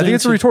we're using? Yeah, I think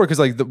it's a rhetorical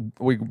because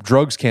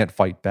drugs can't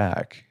fight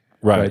back.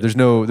 Right.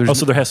 So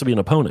there has to be an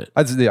opponent.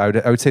 I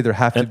would say there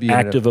have to be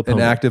an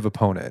active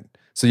opponent.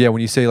 So yeah,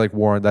 when you say like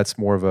war, that's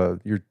more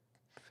of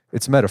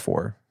it's a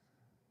metaphor.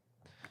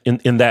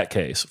 In that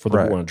case, for the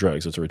war on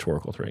drugs, it's a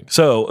rhetorical thing.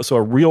 So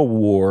a real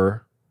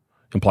war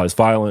implies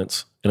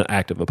violence and an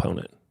active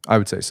opponent. I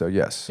would say so,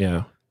 yes.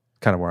 Yeah.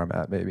 Kind of where I'm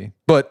at, maybe.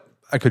 But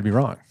I could be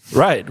wrong.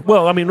 Right.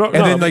 Well, I mean, And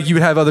then like you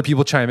would have other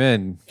people chime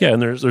in. Yeah,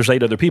 and there's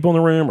 8 other people in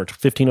the room or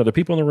 15 other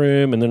people in the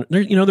room, and then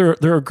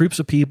there are groups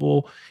of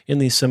people in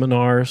these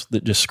seminars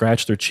that just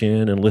scratch their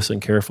chin and listen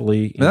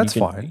carefully. And that's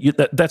fine.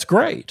 That's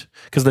great,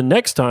 because the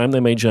next time they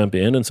may jump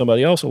in and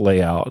somebody else will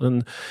lay out,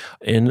 and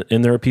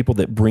there are people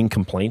that bring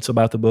complaints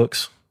about the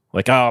books.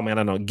 Like, oh man,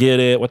 I don't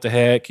get it. What the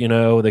heck?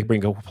 They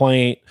bring a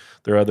complaint.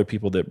 There are other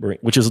people that bring,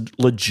 which is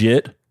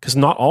legit, because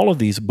not all of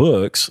these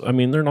books. I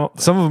mean, they're not.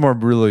 Some of them are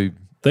really.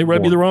 They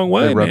rub you the wrong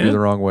way. They rub you the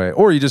wrong way,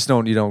 or you just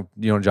don't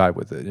jive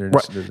with it.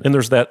 Right. And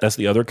there's that. That's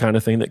the other kind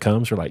of thing that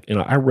comes. You're like,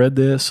 I read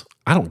this.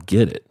 I don't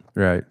get it.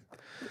 Right.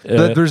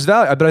 But there's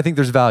value. But I think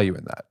there's value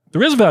in that.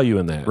 There is value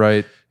in that.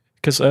 Right.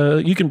 Because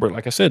you can,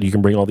 like I said, you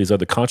can bring all these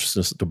other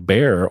consciousness to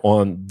bear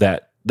on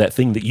that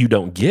thing that you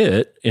don't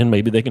get, and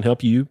maybe they can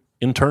help you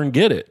in turn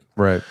get it.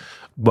 Right.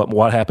 But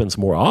what happens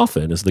more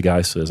often is the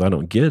guy says, I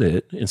don't get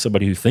it. And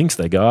somebody who thinks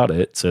they got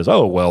it says,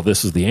 oh, well,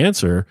 this is the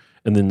answer.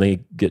 And then they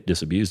get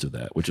disabused of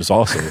that, which is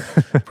also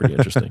pretty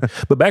interesting.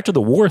 But back to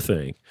the war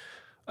thing.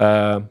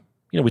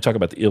 We talk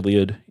about the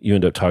Iliad. You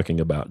end up talking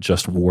about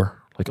just war.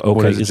 Like,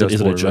 okay, is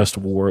it a just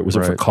war? Was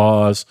it for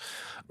cause,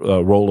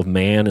 role of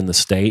man in the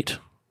state?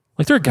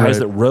 Like, there are guys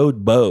that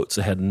rowed boats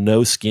that had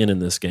no skin in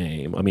this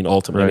game. I mean,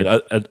 ultimately,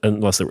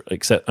 unless they were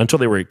until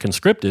they were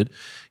conscripted.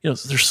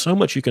 There's so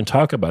much you can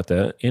talk about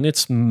that, and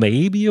it's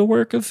maybe a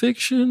work of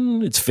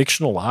fiction. It's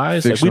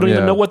fictionalized. Like, we don't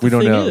even know what the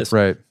thing is.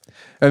 Right.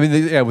 I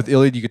mean, with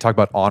Iliad, you could talk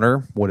about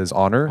honor. What is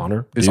honor?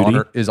 Honor.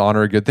 Is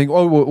honor a good thing?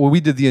 Oh, well,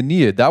 we did the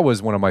Aeneid. That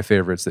was one of my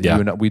favorites that you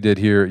and we did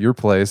here at your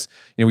place.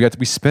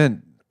 We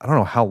spent I don't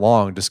know how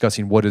long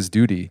discussing what is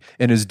duty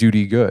and is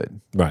duty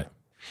good. Right.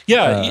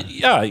 Yeah.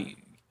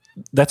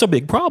 That's a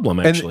big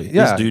problem, actually.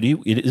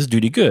 Is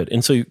duty good?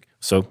 And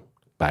so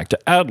back to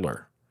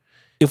Adler.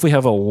 If we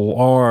have a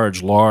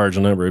large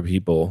number of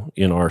people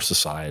in our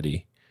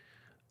society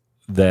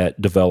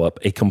that develop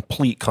a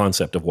complete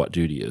concept of what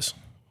duty is,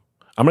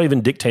 I'm not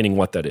even dictating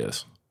what that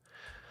is.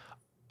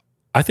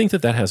 I think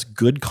that has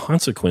good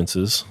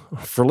consequences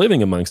for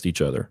living amongst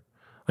each other.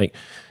 Like,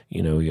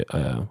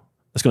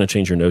 it's going to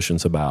change your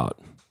notions about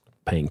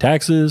paying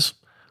taxes,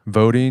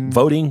 voting,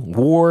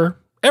 war,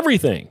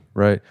 everything.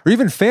 Right. Or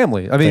even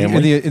family. I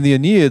mean, in the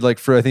Aeneid,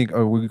 like I think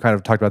we kind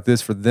of talked about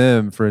this for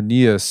them, for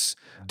Aeneas,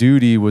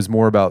 duty was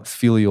more about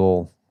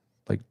filial,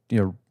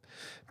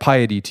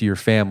 piety to your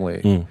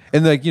family.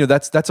 And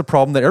that's a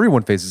problem that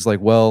everyone faces. Like,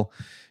 well,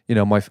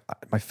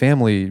 my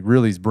family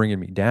really is bringing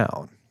me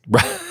down.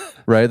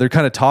 Right. They're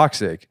kind of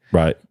toxic.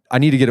 Right. I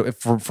need to get,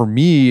 for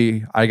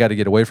me, I got to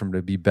get away from them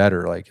to be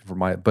better.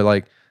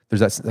 There's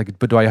that,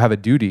 but do I have a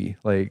duty?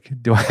 Like,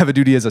 do I have a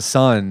duty as a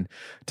son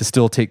to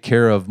still take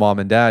care of mom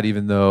and dad,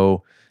 even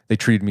though they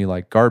treated me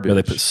like garbage? Yeah,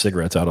 they put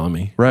cigarettes out on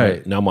me.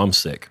 Right. Now mom's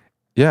sick.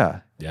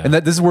 Yeah. And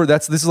this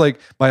is like,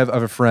 I have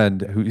a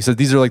friend who he said,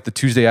 these are like the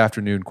Tuesday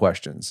afternoon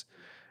questions,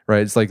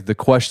 right? It's like the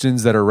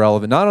questions that are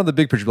relevant, not on the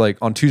big picture, but like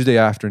on Tuesday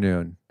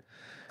afternoon,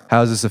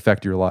 how does this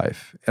affect your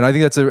life? And I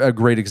think that's a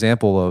great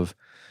example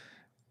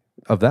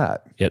of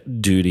that. Yeah.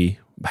 Duty.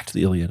 Back to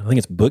the Iliad. I think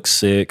it's book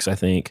 6, I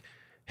think.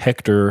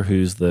 Hector,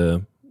 who's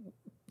the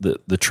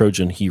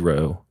Trojan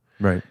hero,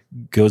 right,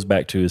 goes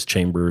back to his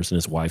chambers and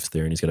his wife's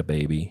there and he's got a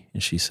baby.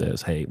 And she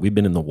says, hey, we've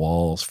been in the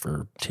walls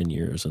for 10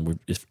 years and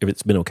if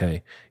it's been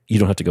okay, you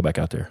don't have to go back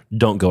out there.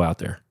 Don't go out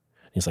there.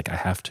 And he's like, I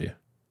have to.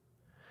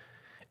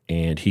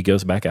 And he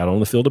goes back out on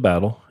the field of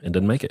battle and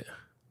doesn't make it.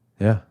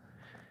 Yeah.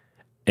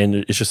 And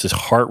it's just this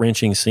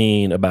heart-wrenching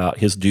scene about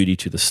his duty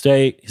to the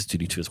state, his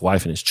duty to his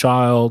wife and his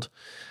child,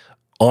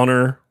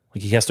 honor.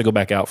 Like, he has to go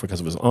back out because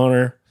of his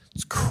honor.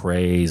 It's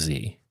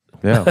crazy.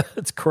 Yeah.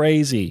 It's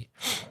crazy.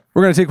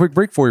 We're going to take a quick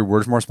break for you.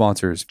 Word from our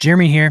sponsors.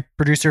 Jeremy here,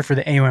 producer for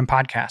the AOM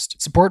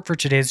podcast. Support for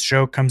today's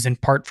show comes in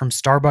part from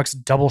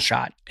Starbucks Double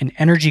Shot, an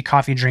energy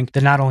coffee drink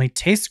that not only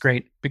tastes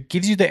great, but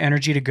gives you the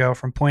energy to go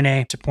from point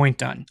A to point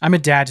done. I'm a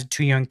dad to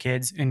 2 young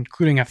kids,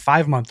 including a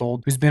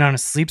 5-month-old who's been on a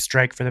sleep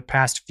strike for the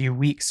past few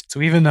weeks.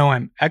 So even though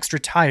I'm extra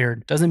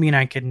tired, doesn't mean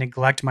I could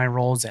neglect my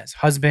roles as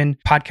husband,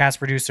 podcast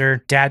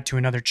producer, dad to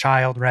another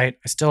child, right?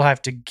 I still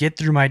have to get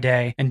through my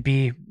day and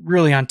be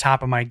really on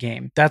top of my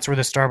game. That's where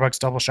the Starbucks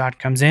Double Shot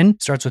comes in.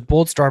 Starts with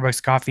bold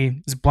Starbucks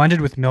coffee, is blended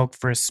with milk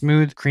for a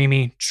smooth,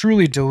 creamy,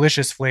 truly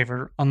delicious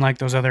flavor, unlike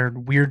those other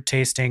weird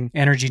tasting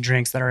energy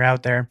drinks that are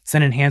out there. It's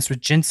then enhanced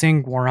with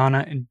ginseng,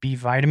 guarana, and B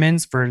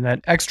vitamins for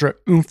that extra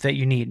oomph that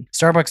you need.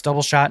 Starbucks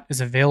Double Shot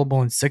is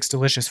available in 6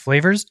 delicious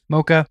flavors: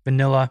 mocha,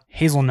 vanilla,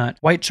 hazelnut,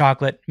 white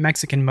chocolate,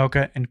 Mexican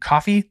mocha, and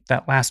coffee,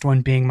 that last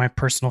one being my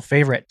personal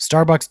favorite.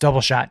 Starbucks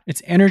Double Shot.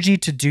 It's energy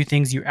to do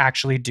things you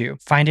actually do.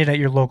 Find it at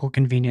your local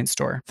convenience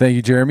store. Thank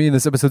you, Jeremy. And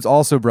this episode's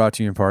also brought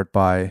to you in part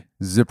by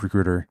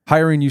ZipRecruiter.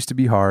 Hiring used to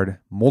be hard,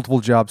 multiple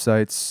job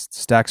sites,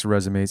 stacks of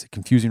resumes, a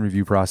confusing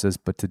review process,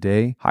 but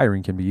today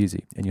hiring can be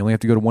easy. And you only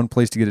have to go to one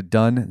place to get it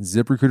done,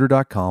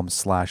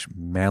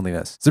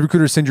 ZipRecruiter.com/manliness.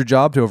 ZipRecruiter sends your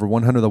job to over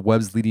 100 of the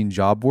web's leading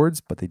job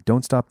boards, but they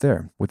don't stop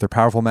there. With their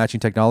powerful matching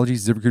technology,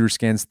 ZipRecruiter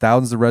scans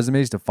thousands of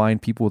resumes to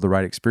find people with the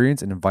right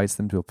experience and invites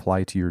them to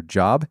apply to your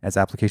job. As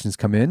applications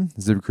come in,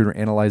 ZipRecruiter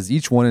analyzes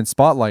each one and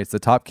spotlights the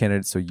top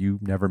candidates so you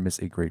never miss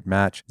a great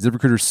match.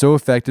 ZipRecruiter is so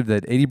effective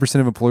that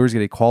 80% of employers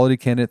get a quality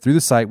candidate through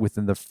the site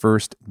within the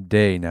first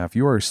day. Now, if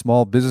you are a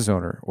small business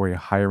owner or a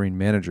hiring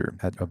manager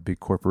at a big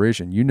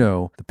corporation, you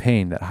know the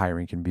pain that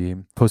hiring can be.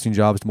 Posting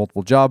jobs to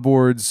multiple job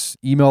boards,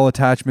 email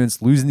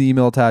attachments, losing the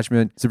email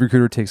attachment.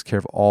 ZipRecruiter takes care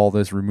of all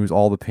this, removes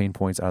all the pain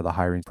points out of the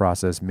hiring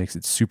process, makes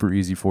it super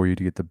easy for you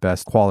to get the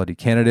best quality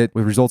candidate.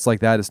 With results like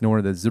that, it's no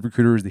wonder that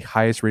ZipRecruiter is the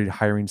highest rated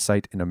hiring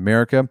site in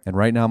America. And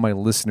right now, my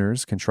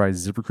listeners can try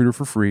ZipRecruiter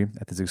for free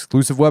at this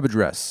exclusive web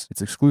address.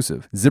 It's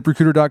exclusive.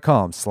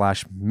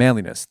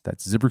 ZipRecruiter.com/manliness.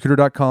 That's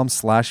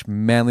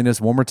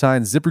ZipRecruiter.com/manliness. One more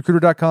time,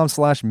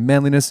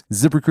 ZipRecruiter.com/manliness.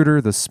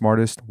 ZipRecruiter, the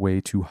smartest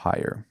way to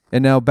hire.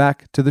 And now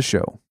back to the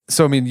show.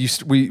 So, I mean,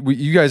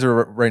 you guys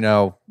are right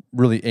now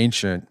really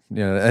ancient.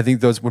 You know, I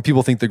think those, when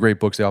people think the great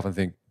books, they often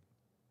think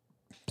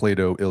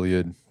Plato,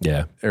 Iliad.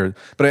 Yeah.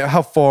 But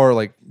how far,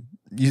 like,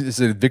 you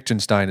said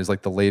Wittgenstein is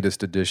like the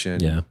latest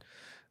edition. Yeah.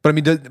 But I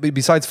mean,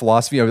 besides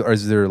philosophy,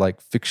 is there like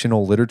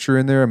fictional literature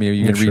in there? I mean, are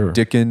you going to read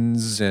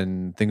Dickens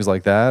and things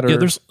like that? Or? Yeah,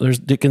 there's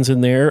Dickens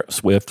in there,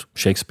 Swift,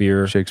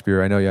 Shakespeare.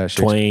 I know, yeah.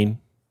 Twain.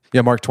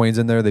 Yeah, Mark Twain's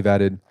in there. They've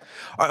added.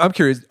 I'm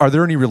curious, are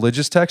there any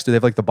religious texts? Do they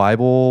have like the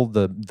Bible,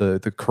 the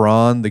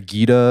Quran, the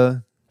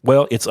Gita?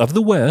 Well, it's of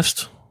the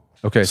West.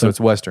 Okay, so it's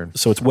Western.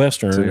 So it's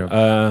Western. So,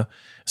 yeah.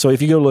 So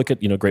if you go look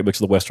at great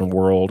books of the Western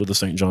world or the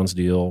St. John's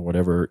Deal,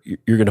 whatever,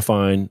 you're going to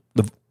find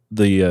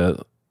the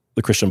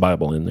Christian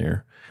Bible in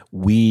there.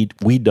 We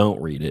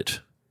don't read it,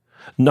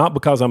 not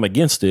because I'm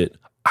against it.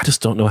 I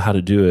just don't know how to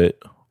do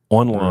it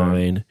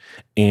online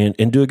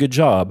and do a good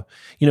job.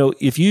 You know,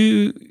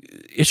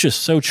 it's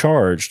just so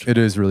charged. It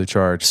is really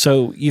charged.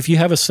 So if you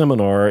have a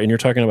seminar and you're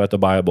talking about the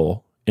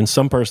Bible, and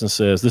some person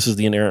says this is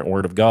the inerrant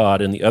word of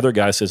God, and the other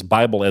guy says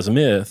Bible as a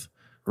myth,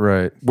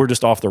 right? We're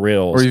just off the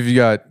rails. Or if you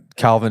got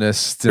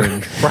Calvinists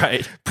and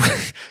right.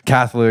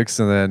 Catholics,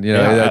 and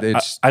then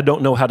I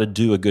don't know how to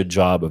do a good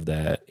job of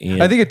that.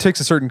 And I think it takes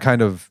a certain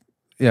kind of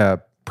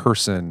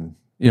person,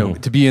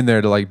 to be in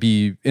there, to like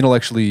be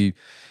intellectually,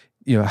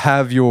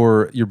 have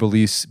your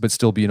beliefs, but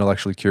still be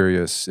intellectually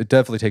curious. It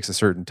definitely takes a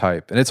certain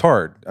type, and it's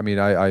hard. I mean,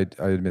 I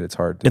admit it's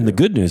hard. And the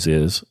good news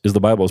is the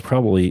Bible is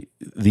probably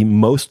the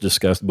most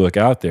discussed book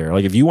out there.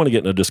 Like if you want to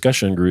get in a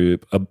discussion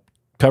group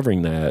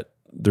covering that,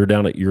 they're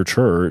down at your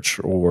church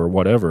or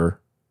whatever,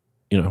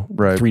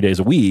 3 days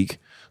a week.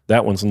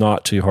 That one's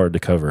not too hard to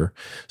cover.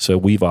 So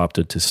we've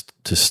opted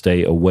to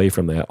stay away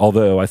from that.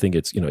 Although I think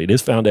it's, it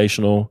is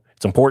foundational.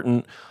 It's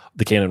important.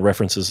 The canon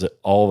references it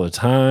all the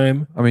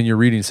time. I mean, you're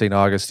reading St.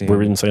 Augustine. We're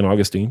reading St.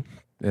 Augustine.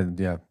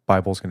 And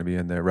Bible's going to be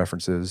in there,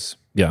 references.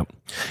 Yeah.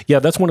 Yeah,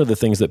 that's one of the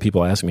things that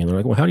people ask me. They're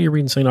like, well, how are you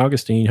reading St.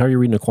 Augustine? How are you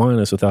reading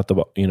Aquinas without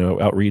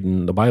out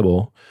reading the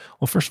Bible?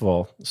 Well, first of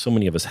all, so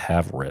many of us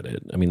have read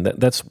it. I mean,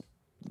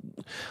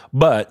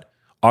 but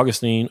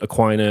Augustine,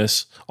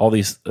 Aquinas, all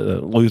these,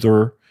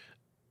 Luther,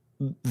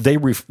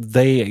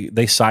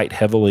 they cite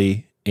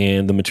heavily,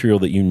 and the material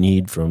that you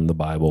need from the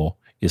Bible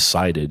is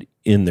cited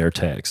in their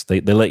text.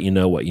 They let you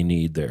know what you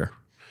need there.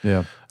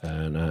 Yeah,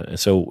 and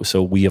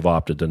so we have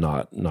opted to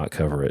not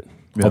cover it.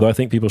 Yeah. Although I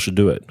think people should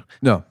do it.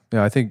 No,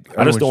 yeah, I think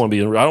I just don't want to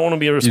be. I don't want to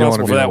be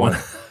responsible for that one.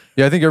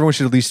 Yeah, I think everyone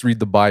should at least read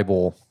the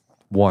Bible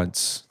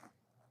once,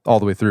 all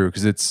the way through,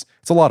 because it's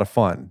a lot of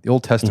fun. The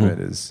Old Testament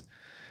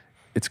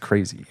it's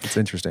crazy. It's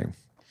interesting.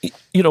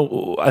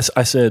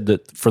 I said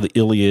that for the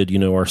Iliad,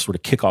 our sort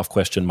of kickoff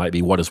question might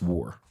be, what is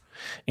war?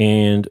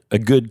 And a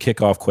good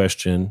kickoff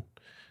question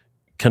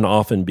can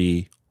often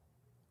be,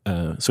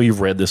 so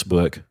you've read this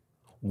book,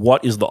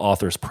 what is the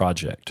author's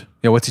project?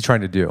 Yeah, what's he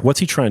trying to do?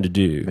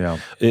 Yeah.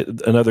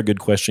 Another good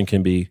question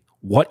can be,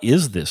 what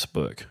is this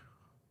book?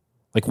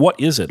 Like, what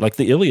is it? Like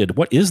the Iliad,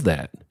 what is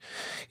that?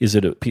 Is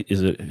it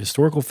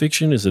historical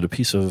fiction? Is it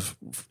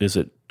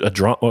a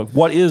drama?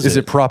 What is it? Is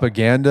it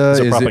propaganda?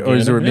 Or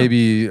is there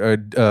maybe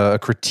a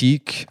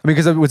critique? I mean,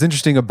 because what's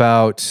interesting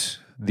about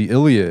the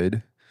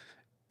Iliad,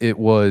 it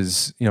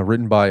was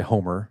written by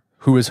Homer.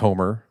 Who is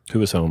Homer?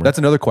 That's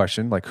another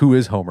question. Like, who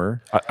is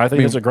Homer? I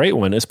think it's a great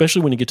one,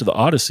 especially when you get to the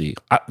Odyssey.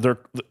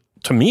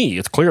 To me,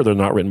 it's clear they're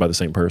not written by the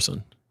same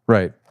person.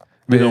 Right.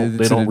 They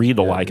don't read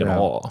alike at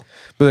all.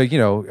 But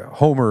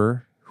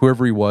Homer,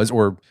 whoever he was,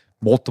 or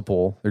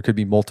multiple, there could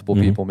be multiple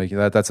people making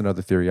that. That's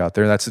another theory out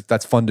there.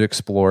 That's fun to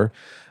explore.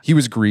 He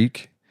was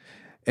Greek,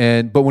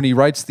 but when he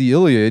writes the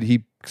Iliad,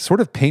 he sort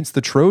of paints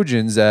the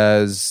Trojans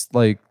as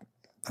like,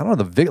 I don't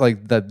know,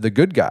 the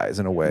good guys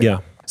in a way. Yeah.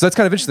 So that's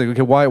kind of interesting.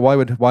 Okay,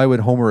 why would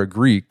Homer, a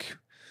Greek,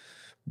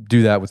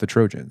 do that with the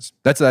Trojans?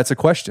 That's a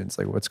question. It's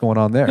like, what's going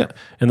on there? Yeah.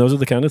 And those are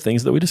the kind of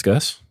things that we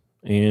discuss.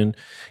 And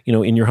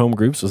in your home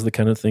groups, those are the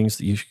kind of things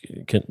that you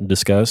can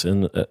discuss.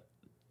 And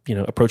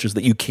approaches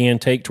that you can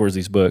take towards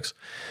these books.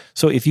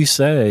 So if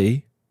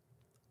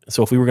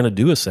we were going to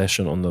do a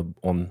session on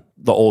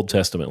the Old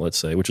Testament, let's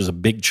say, which is a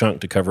big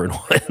chunk to cover in a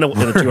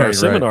 2-hour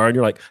seminar, and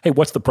you're like, hey,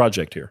 what's the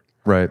project here?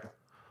 Right.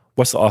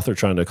 What's the author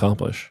trying to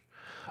accomplish?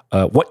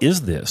 What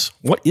is this?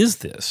 What is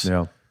this?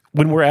 Yeah.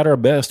 When we're at our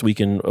best, we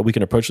can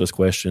approach those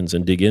questions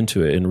and dig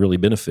into it and really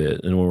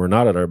benefit. And when we're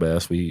not at our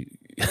best, we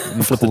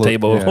flip the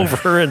table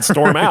over and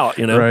storm out.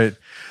 Right.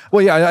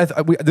 Well,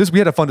 yeah, we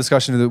had a fun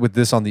discussion with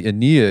this on the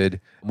Aeneid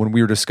when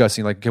we were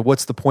discussing, like, okay,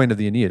 what's the point of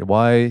the Aeneid?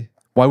 Why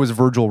was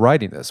Virgil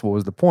writing this? What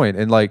was the point?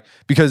 And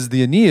because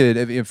the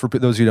Aeneid, for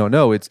those who don't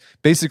know, it's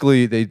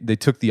basically they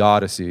took the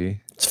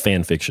Odyssey. It's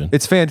fan fiction.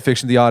 It's fan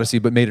fiction, the Odyssey,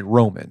 but made it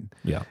Roman.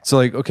 Yeah. So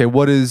okay,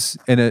 and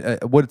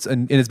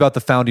it's about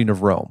the founding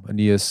of Rome.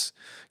 Aeneas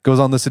goes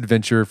on this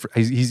adventure.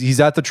 He's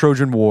at the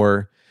Trojan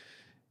War.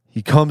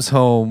 He comes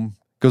home,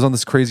 goes on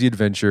this crazy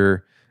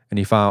adventure, and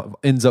he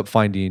ends up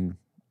founding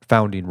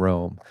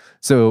Rome.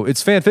 So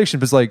it's fan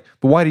fiction, but but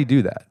why did he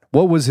do that?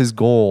 What was his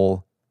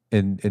goal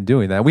in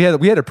doing that? We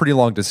had a pretty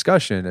long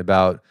discussion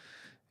about,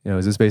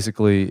 is this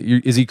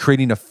basically, is he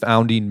creating a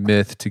founding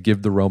myth to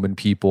give the Roman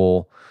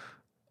people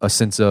a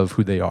sense of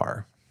who they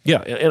are? Yeah,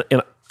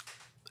 and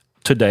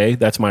today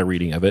that's my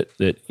reading of it.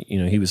 That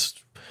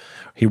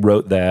he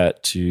wrote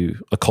that to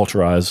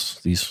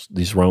acculturize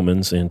these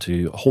Romans and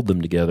to hold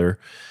them together.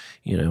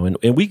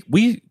 And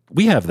we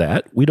have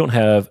that. We don't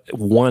have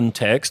one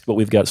text, but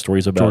we've got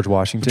stories about George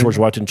Washington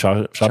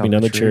chopping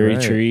down the cherry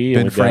tree.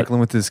 Ben Franklin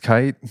with his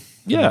kite.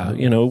 Yeah,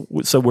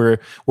 so we're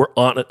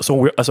honest.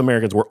 So as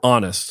Americans, we're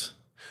honest.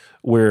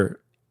 We're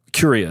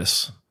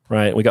curious,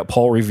 right? We got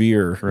Paul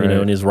Revere,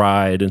 in his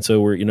ride, and so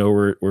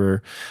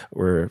we're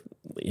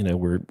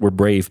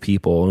brave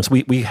people, and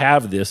so we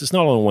have this. It's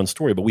not only one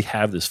story, but we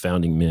have this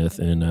founding myth,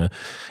 and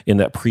in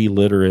that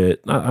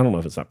pre-literate. I don't know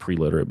if it's not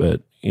pre-literate,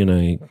 but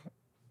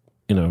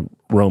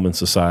Roman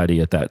society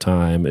at that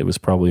time, it was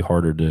probably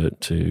harder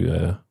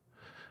to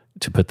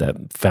put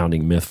that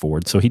founding myth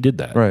forward. So he did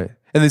that, right?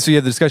 And then so you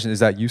have the discussion: is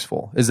that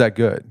useful? Is that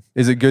good?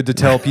 Is it good to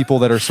tell people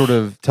that are sort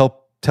of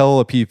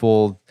tell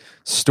people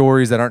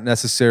stories that aren't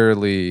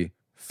necessarily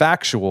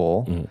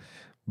factual,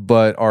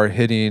 but are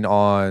hitting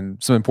on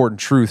some important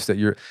truths that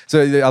you're?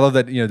 So I love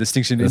that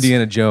distinction.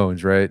 Indiana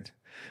Jones, right?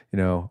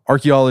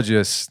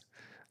 Archaeologists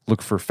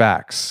look for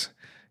facts.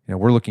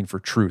 We're looking for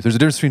truth. There's a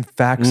difference between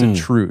facts and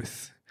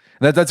truth.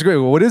 That's great.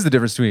 Well, what is the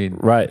difference between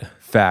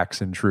facts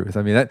and truth?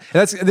 I mean,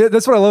 that's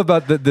what I love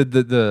about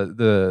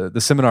the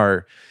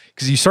seminar,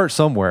 because you start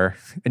somewhere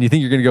and you think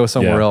you're going to go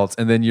somewhere else,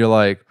 and then you're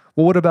like,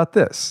 well, what about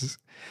this?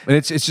 And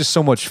it's just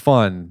so much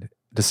fun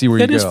to see where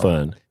you go.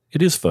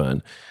 It is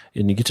fun,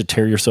 and you get to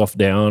tear yourself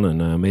down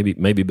and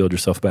maybe build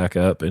yourself back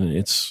up, and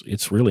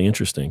it's really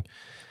interesting.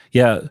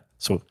 Yeah.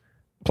 So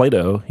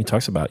Plato, he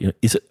talks about,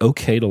 is it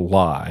okay to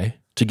lie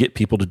to get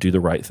people to do the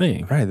right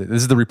thing? Right.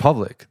 This is the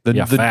Republic, the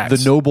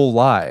noble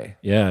lie.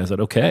 Yeah. Is that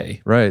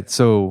okay? Right.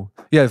 So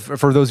yeah,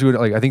 for those who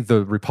I think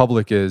the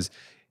Republic is,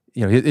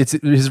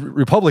 his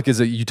Republic is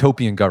a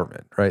utopian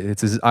government, right?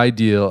 It's his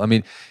ideal. I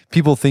mean,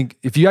 people think,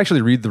 if you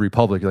actually read the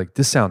Republic, you're like,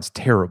 this sounds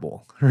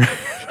terrible,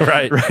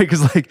 right? Right?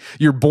 Because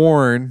you're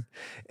born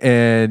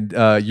and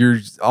you're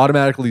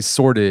automatically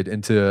sorted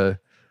into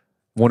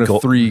one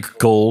of three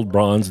gold,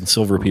 bronze, and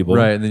silver people,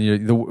 right? And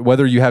then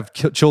whether you have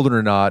children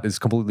or not is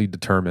completely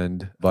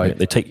determined by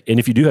and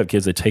if you do have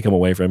kids, they take them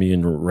away from you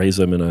and raise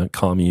them in a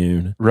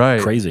commune,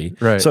 right? Crazy,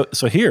 right?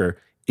 So here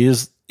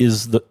is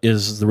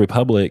the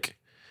Republic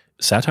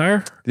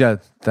satire? Yeah,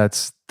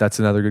 that's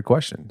another good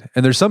question.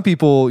 And there's some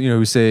people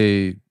who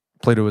say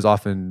Plato was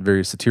often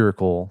very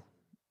satirical,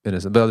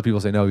 innocent, but other people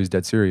say no, he's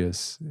dead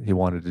serious. He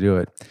wanted to do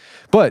it.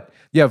 But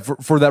yeah,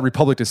 for that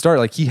Republic to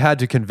start, he had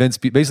to convince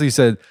people. Basically, he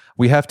said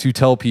we have to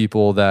tell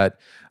people that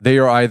they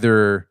are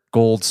either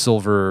gold,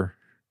 silver,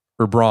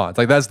 or bronze.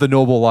 That's the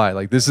noble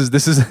lie. This is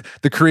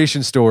the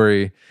creation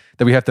story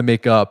that we have to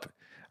make up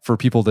for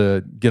people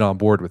to get on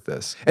board with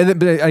this. And then,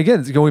 but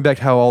again, going back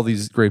to how all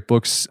these great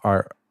books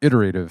are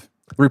iterative.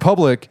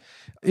 Republic,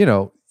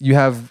 you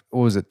have,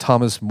 what was it,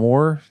 Thomas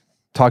More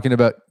talking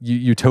about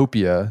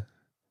utopia,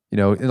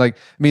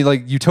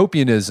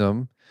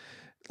 utopianism,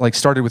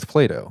 started with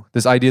Plato.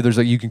 This idea there's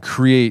you can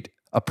create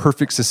a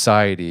perfect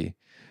society.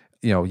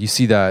 You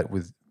see that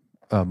with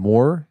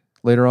More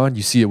later on.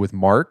 You see it with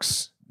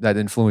Marx. That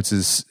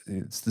influences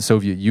the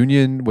Soviet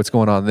Union, what's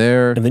going on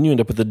there. And then you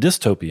end up with the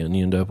dystopian.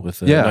 You end up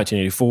with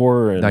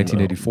 1984 and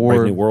 1984.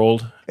 Brave New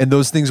World. And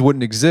those things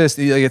wouldn't exist.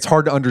 It's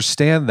hard to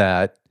understand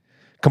that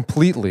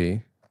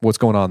completely, what's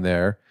going on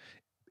there,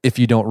 if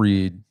you don't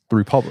read the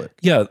Republic.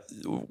 Yeah.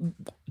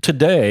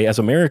 Today, as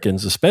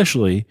Americans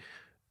especially,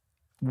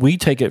 we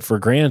take it for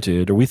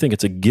granted, or we think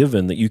it's a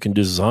given that you can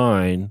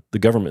design the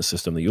government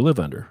system that you live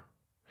under.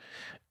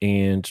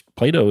 And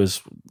Plato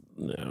is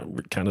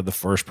kind of the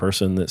first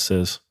person that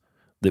says,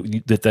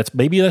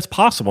 maybe that's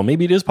possible.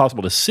 Maybe it is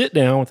possible to sit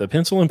down with a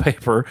pencil and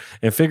paper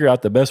and figure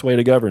out the best way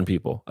to govern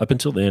people. Up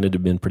until then, it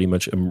had been pretty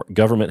much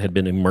government had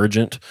been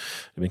emergent, it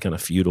had been kind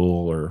of feudal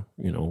or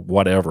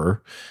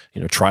whatever,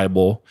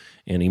 tribal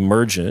and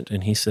emergent.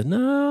 And he said,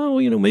 no,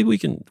 maybe we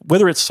can,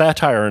 whether it's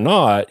satire or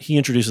not. He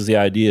introduces the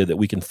idea that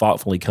we can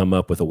thoughtfully come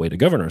up with a way to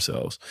govern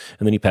ourselves.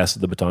 And then he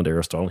passes the baton to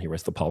Aristotle, and he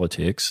writes the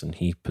Politics, and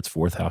he puts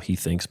forth how he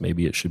thinks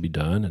maybe it should be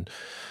done,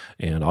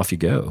 and off you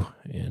go.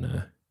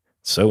 And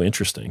so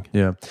interesting.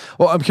 Yeah.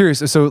 Well, I'm curious.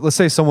 So let's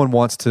say someone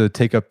wants to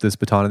take up this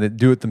baton and they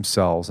do it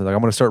themselves. And like,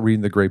 I'm going to start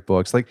reading the great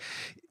books. Like,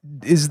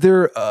 is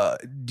there,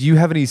 do you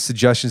have any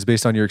suggestions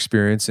based on your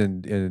experience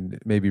in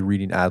maybe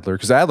reading Adler?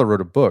 Because Adler wrote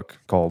a book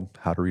called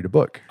How to Read a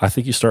Book. I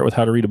think you start with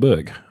How to Read a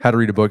Book. How to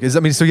Read a Book. So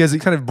he has it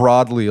kind of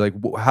broadly, like,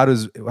 how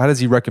does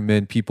he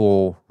recommend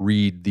people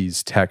read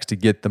these texts to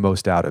get the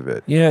most out of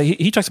it? Yeah,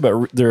 he talks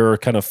about there are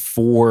kind of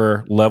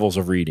 4 levels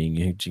of reading.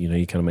 You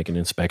kind of make an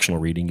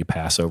inspectional reading. You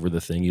pass over the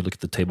thing. You look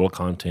at the table of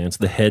contents,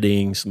 the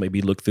headings,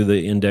 maybe look through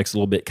the index a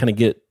little bit, kind of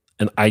get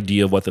an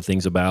idea of what the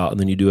thing's about, and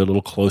then you do a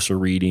little closer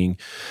reading.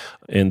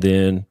 And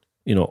then,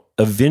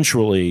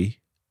 eventually,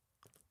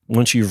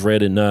 once you've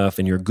read enough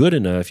and you're good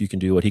enough, you can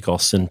do what he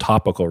calls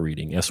syntopical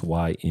reading,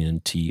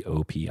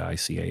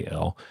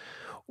 SYNTOPICAL,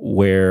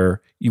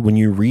 where when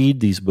you read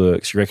these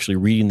books, you're actually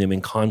reading them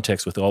in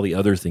context with all the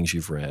other things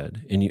you've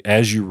read. And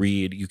as you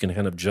read, you can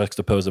kind of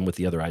juxtapose them with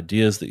the other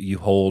ideas that you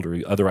hold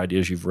or other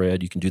ideas you've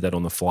read. You can do that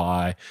on the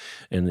fly.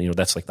 And,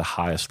 that's like the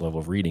highest level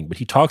of reading. But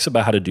he talks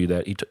about how to do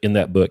that. In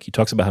that book, he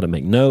talks about how to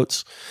make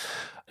notes.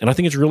 And I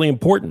think it's really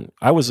important.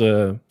 I was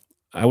a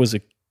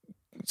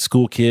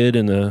school kid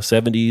in the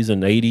 70s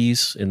and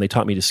 80s, and they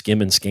taught me to skim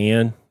and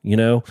scan.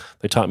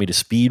 They taught me to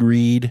speed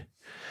read.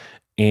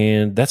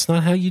 And that's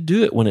not how you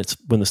do it when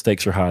the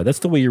stakes are high. That's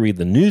the way you read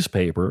the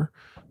newspaper,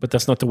 but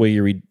that's not the way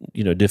you read,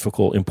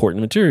 difficult,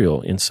 important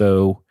material. And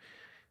so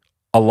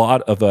a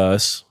lot of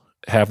us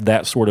have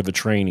that sort of a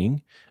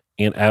training,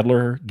 and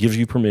Adler gives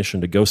you permission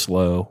to go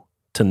slow,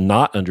 to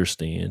not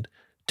understand,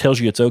 tells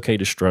you it's okay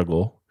to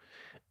struggle.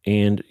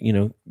 And,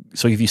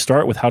 so if you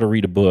start with How to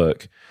Read a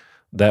Book,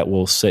 that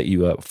will set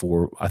you up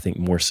for, I think,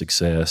 more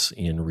success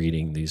in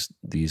reading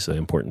these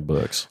important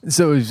books.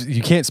 So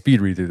you can't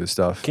speed read through this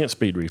stuff. Can't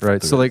speed read,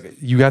 right? So like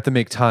you have to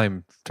make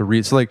time to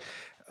read. So like,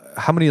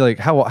 how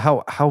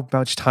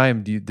much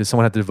time does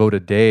someone have to devote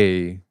a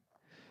day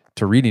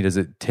to reading? Does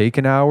it take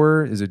an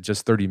hour? Is it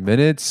just 30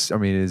 minutes? I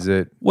mean, is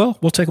it? Well,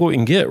 we'll take what we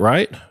can get,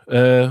 right?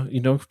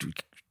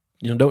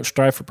 Don't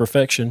strive for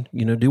perfection.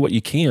 Do what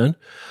you can,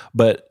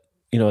 but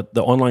the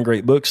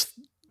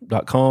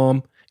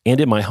onlinegreatbooks.com. And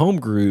in my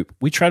home group,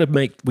 we try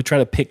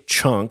to pick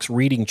chunks,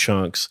 reading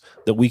chunks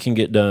that we can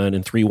get done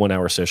in 3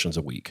 1-hour sessions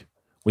a week.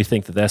 We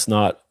think that that's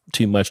not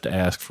too much to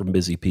ask from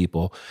busy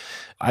people.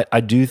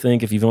 I do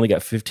think if you've only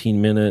got 15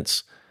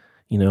 minutes,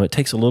 it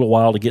takes a little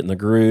while to get in the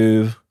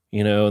groove,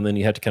 and then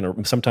you have to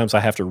sometimes I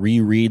have to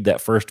reread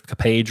that first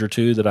page or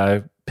two that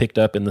I picked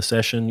up in the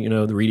session,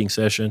 the reading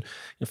session.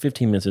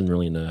 15 minutes isn't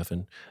really enough,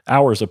 and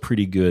hour is a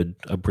pretty good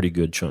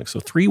chunk. So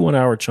 3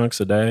 1-hour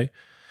chunks a day.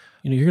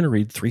 You're going to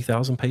read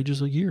 3,000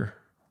 pages a year.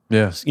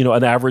 Yes.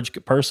 An average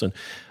person.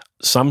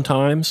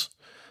 Sometimes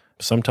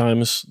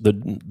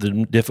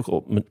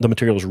the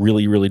material is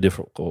really, really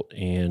difficult,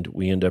 and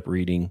we end up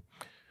reading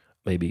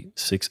maybe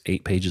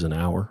 6-8 pages an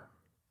hour.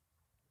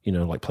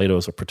 Like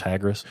Plato's or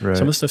Protagoras. Right.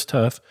 Some of the stuff's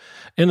tough,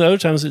 and other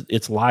times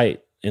it's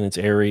light and it's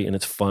airy and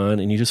it's fun,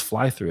 and you just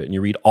fly through it, and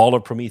you read all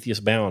of Prometheus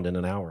Bound in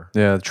an hour.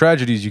 Yeah, the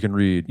tragedies you can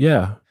read.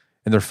 Yeah.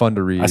 And they're fun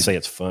to read. I say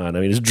it's fun.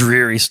 I mean, it's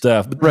dreary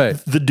stuff, but right.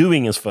 The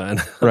doing is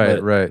fun.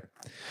 Right, right.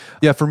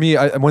 Yeah, for me,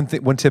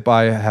 one tip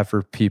I have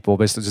for people,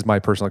 basically just my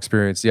personal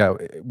experience,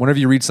 whenever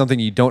you read something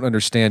you don't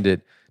understand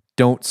it,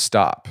 don't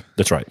stop.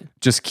 That's right.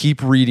 Just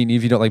keep reading.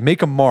 If you don't,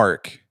 make a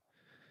mark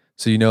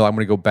so I'm going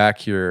to go back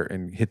here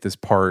and hit this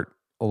part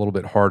a little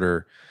bit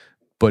harder,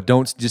 but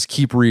don't just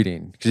keep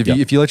reading. Because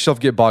if you let yourself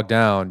get bogged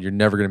down, you're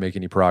never going to make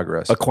any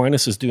progress.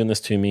 Aquinas is doing this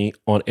to me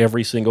on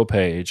every single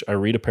page. I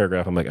read a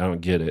paragraph, I'm like, I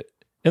don't get it.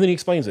 And then he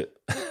explains it.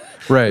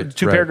 Right.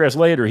 2 paragraphs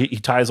later, he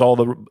ties all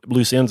the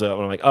loose ends up.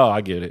 And I'm like, oh,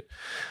 I get it.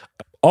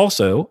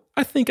 Also,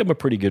 I think I'm a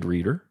pretty good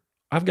reader.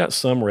 I've got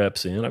some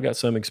reps in. I've got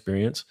some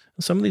experience.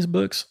 And some of these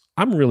books,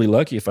 I'm really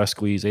lucky if I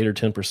squeeze 8 or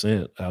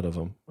 10% out of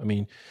them. I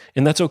mean,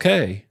 and that's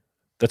okay.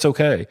 That's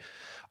okay. I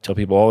tell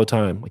people all the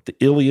time, like the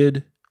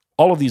Iliad,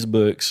 all of these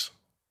books,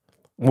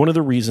 one of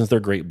the reasons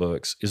they're great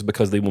books is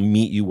because they will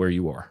meet you where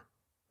you are.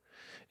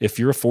 If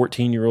you're a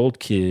 14-year-old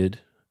kid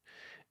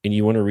and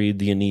you want to read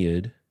the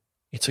Aeneid,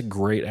 it's a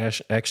great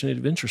action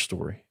adventure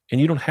story.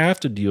 And you don't have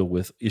to deal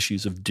with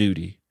issues of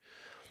duty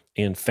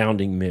and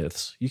founding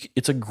myths.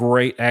 It's a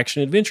great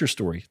action adventure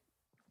story.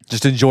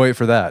 Just enjoy it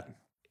for that.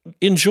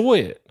 Enjoy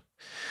it.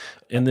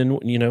 And then,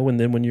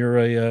 when you're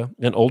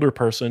an older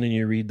person and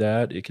you read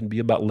that, it can be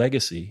about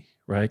legacy,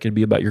 right? It can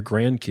be about your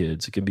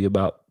grandkids. It can be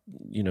about,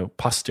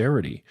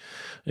 posterity.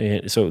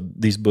 And so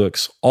these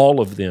books, all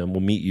of them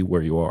will meet you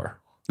where you are.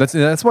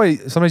 That's why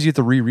sometimes you have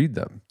to reread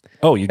them.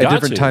 Oh, you got at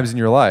different to. times in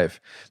your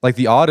life. Like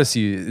the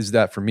Odyssey is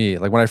that for me.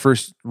 Like when I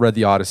first read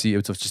the Odyssey,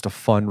 it was just a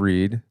fun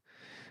read.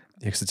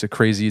 Because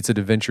it's an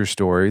adventure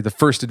story, the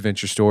first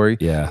adventure story.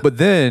 Yeah. But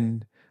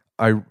then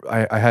I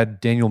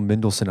had Daniel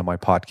Mendelsohn on my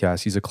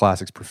podcast. He's a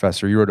classics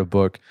professor. He wrote a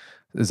book,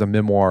 there's a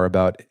memoir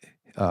about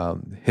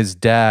his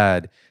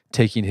dad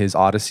taking his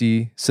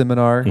Odyssey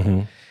seminar.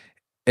 Mm-hmm.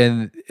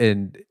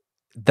 And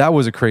that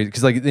was a crazy,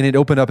 because like then it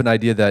opened up an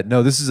idea that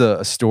no, this is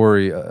a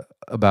story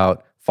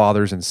about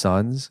fathers and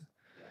sons.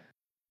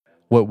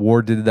 What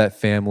war did to that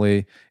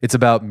family? It's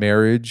about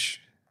marriage.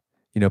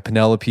 You know,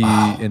 Penelope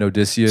and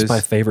Odysseus. It's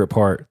my favorite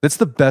part. That's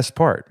the best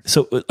part.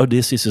 So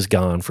Odysseus is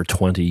gone for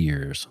 20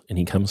 years, and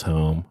he comes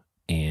home,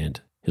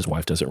 and his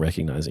wife doesn't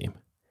recognize him,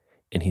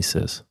 and he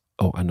says,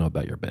 "Oh, I know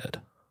about your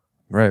bed."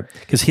 Right.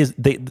 Because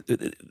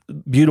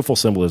beautiful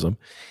symbolism.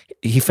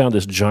 He found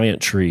this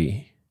giant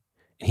tree.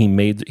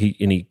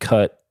 He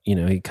cut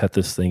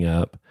this thing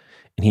up,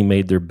 and he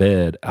made their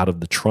bed out of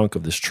the trunk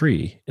of this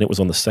tree, and it was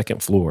on the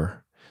second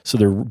floor. So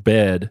their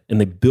bed, and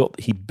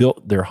he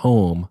built their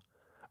home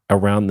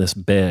around this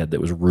bed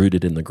that was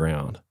rooted in the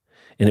ground,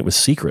 and it was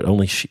secret.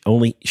 Only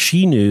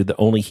she knew that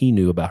only he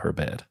knew about her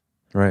bed.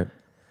 Right.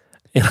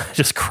 And I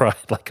just cried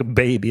like a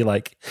baby.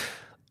 Like,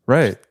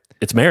 right.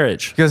 It's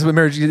marriage. Because what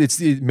marriage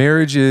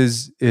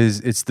is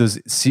it's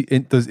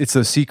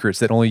those secrets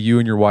that only you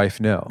and your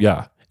wife know.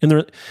 Yeah.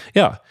 And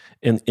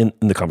in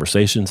the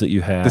conversations that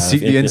you have,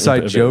 the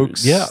inside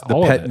jokes,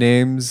 the pet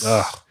names.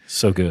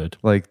 So good.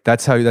 Like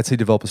that's how you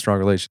develop a strong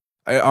relationship.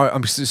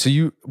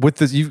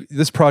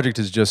 This project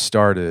has just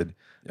started.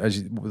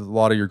 With a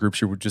lot of your groups,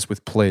 you're just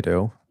with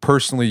Plato.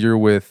 Personally, you're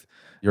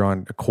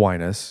on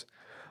Aquinas.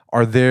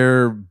 Are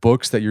there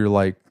books that you're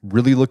like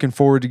really looking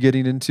forward to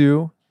getting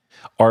into?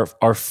 Are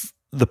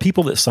the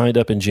people that signed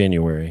up in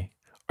January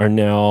are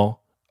now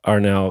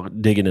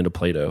digging into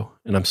Plato,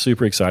 and I'm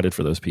super excited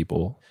for those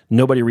people.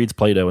 Nobody reads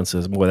Plato and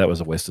says, "Boy, that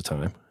was a waste of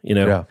time."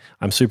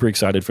 I'm super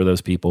excited for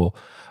those people.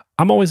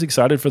 I'm always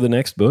excited for the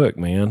next book,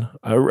 man.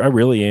 I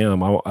really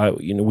am.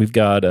 We've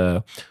got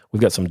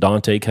some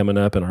Dante coming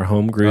up in our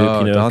home group.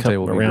 Dante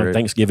will be around great.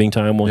 Thanksgiving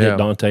time. We'll hit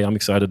Dante. I'm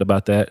excited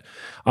about that.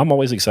 I'm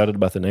always excited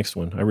about the next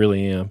one. I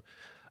really am.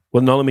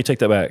 Well, no, let me take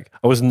that back.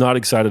 I was not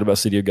excited about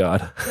City of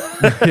God.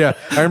 Yeah,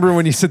 I remember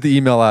when you sent the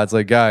email out. It's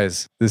like,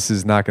 guys, this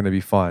is not going to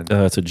be fun.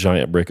 It's a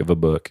giant brick of a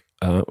book,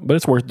 but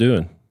it's worth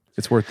doing.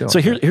 It's worth doing. So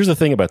here's the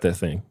thing about that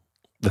thing.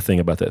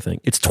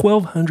 It's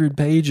 1,200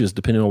 pages,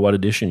 depending on what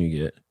edition you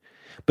get.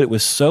 But it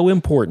was so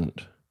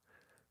important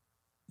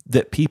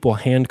that people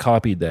hand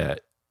copied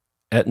that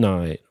at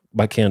night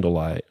by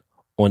candlelight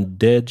on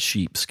dead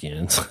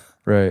sheepskins,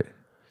 right?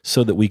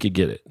 So that we could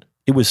get it.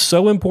 It was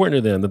so important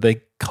to them that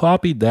they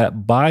copied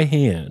that by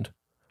hand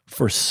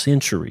for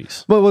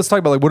centuries. Well, let's talk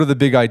about like what are the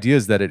big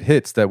ideas that it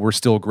hits that we're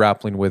still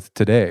grappling with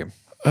today.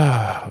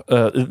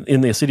 In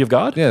the City of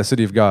God? Yeah,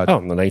 City of God. Oh,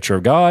 the nature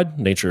of God,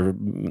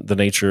 the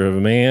nature of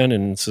man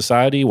and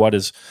society. What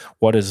is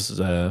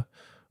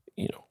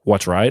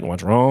what's right and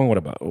what's wrong? What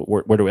about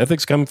where do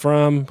ethics come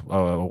from?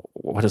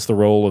 What is the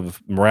role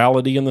of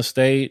morality in the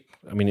state?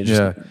 I mean,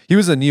 he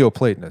was a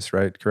Neoplatonist,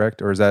 right?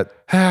 Correct, or is that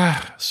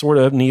sort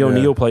of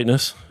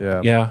Neoplatonist?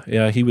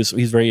 Yeah.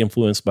 He's very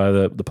influenced by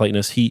the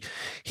Platonists.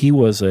 He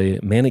was a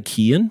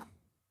Manichaean.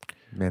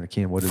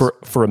 Manichaean. What is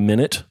for a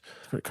minute?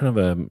 Kind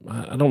of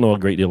I don't know a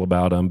great deal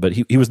about him, but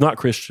he was not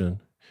Christian,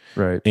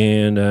 right?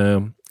 And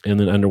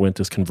then underwent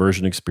this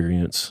conversion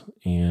experience,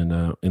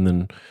 and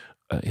then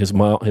his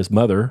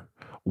mother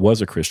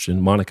was a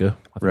Christian, Monica,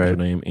 I think her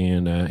name,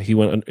 and he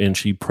went and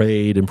she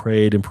prayed and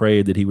prayed and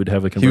prayed that he would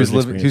have a conversion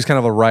experience. He was kind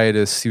of a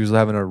riotous. He was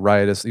having a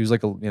riotous. He was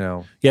like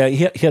he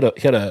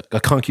had a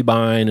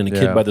concubine and a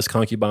kid by this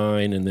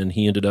concubine, and then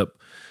he ended up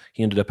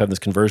having this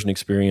conversion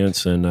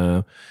experience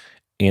and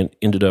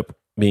ended up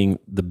being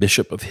the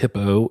Bishop of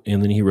Hippo,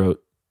 and then he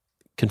wrote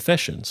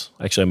Confessions.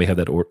 Actually, I may have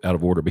that out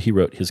of order, but he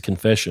wrote his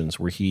Confessions,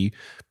 where he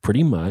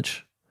pretty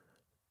much.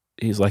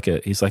 He's like a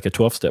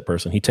 12-step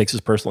person. He takes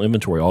his personal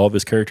inventory, all of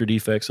his character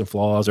defects and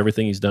flaws,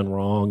 everything he's done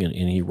wrong, and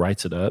he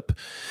writes it up.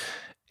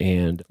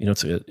 And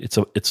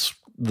it's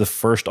the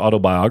first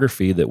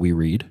autobiography that we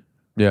read.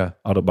 Yeah,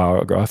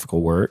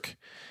 autobiographical work.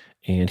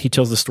 And he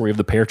tells the story of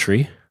the pear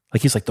tree.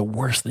 Like he's like, the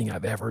worst thing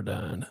I've ever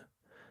done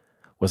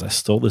was I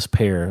stole this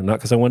pear, not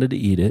because I wanted to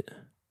eat it,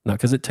 not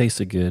because it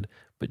tasted good,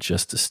 but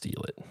just to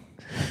steal it.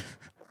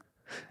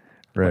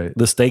 Right.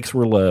 The stakes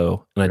were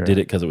low, and I did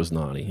it because it was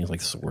naughty. He's like,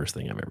 this is the worst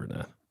thing I've ever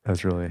done.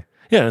 That's really...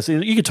 Yeah, so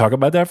you could talk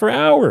about that for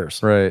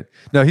hours. Right.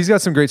 No, he's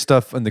got some great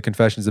stuff in the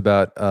Confessions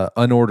about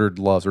unordered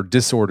loves or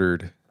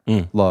disordered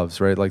loves,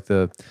 right? Like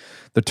the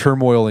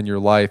turmoil in your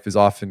life is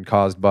often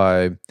caused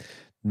by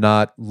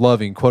not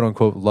loving, quote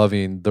unquote,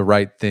 loving the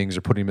right things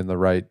or putting them in the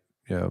right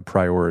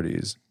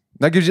priorities.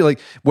 That gives you, like,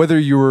 whether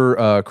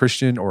you're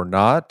Christian or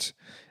not,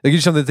 it gives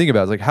you something to think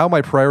about. It's like, how am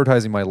I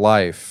prioritizing my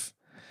life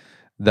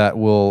that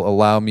will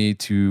allow me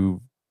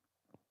to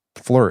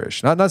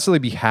flourish? Not necessarily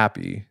be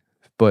happy,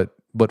 but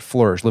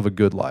flourish, live a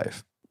good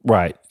life.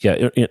 Right.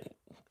 Yeah.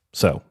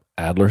 So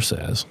Adler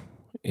says,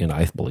 and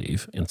I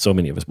believe, and so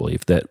many of us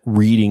believe, that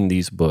reading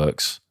these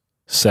books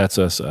sets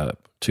us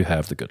up to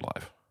have the good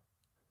life.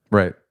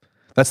 Right.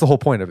 That's the whole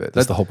point of it.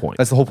 That's the whole point.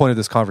 That's the whole point of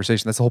this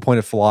conversation. That's the whole point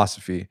of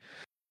philosophy.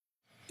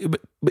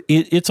 But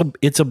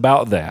it's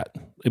about that.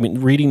 I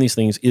mean, reading these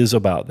things is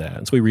about that.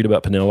 And so we read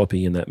about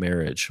Penelope in that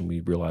marriage, and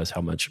we realize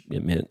how much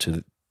it meant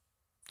to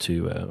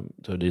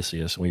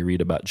Odysseus. And we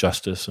read about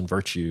justice and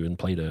virtue in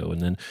Plato, and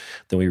then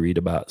we read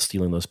about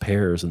stealing those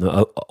pears and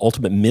the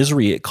ultimate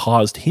misery it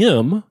caused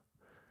him.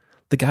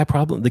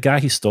 The guy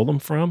he stole them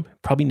from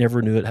probably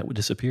never knew it had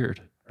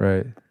disappeared.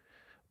 Right.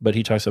 But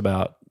he talks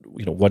about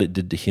what it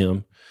did to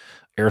him.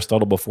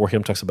 Aristotle before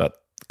him talks about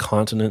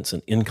continence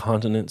and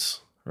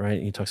incontinence.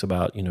 Right? He talks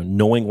about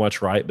knowing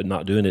what's right but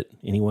not doing it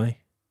anyway.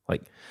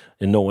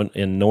 And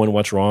knowing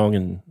what's wrong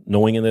and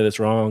knowing that it's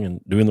wrong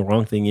and doing the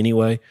wrong thing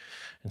anyway.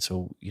 And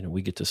so,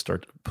 we get to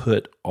start to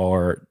put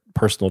our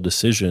personal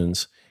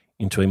decisions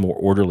into a more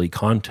orderly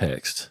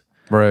context.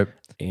 Right.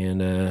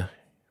 And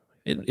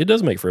it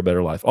does make for a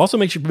better life. Also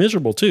makes you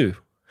miserable too.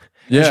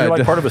 Yeah. You're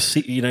like part of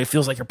it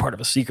feels like you're part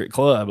of a secret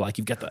club. Like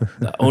you've got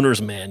the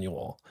owner's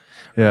manual.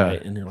 Yeah.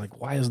 Right? And you're like,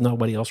 why is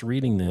nobody else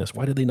reading this?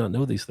 Why do they not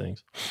know these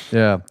things?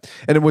 Yeah.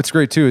 And what's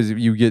great too is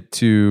you get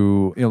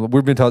to,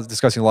 we've been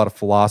discussing a lot of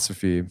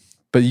philosophy,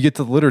 but you get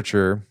to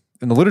literature,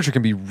 and the literature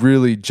can be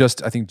really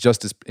just as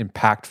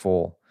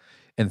impactful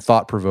and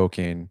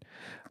thought-provoking,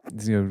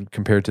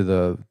 compared to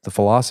the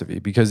philosophy,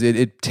 because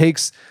it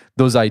takes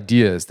those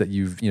ideas that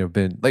you've,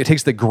 been, like, it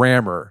takes the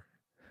grammar,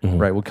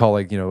 right? We'll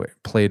call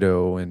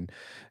Plato and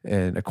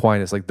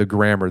Aquinas, like the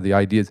grammar, the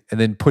ideas, and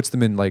then puts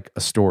them in like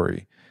a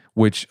story,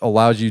 which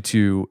allows you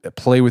to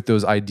play with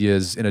those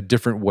ideas in a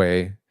different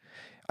way.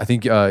 I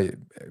think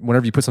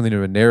whenever you put something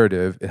into a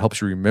narrative, it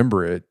helps you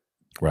remember it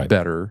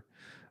better.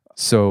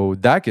 So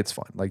that gets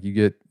fun. Like you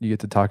get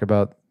to talk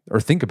about or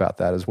think about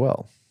that as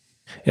well.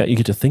 Yeah, you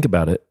get to think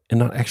about it and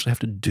not actually have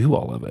to do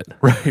all of it.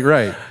 Right.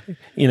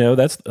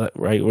 That's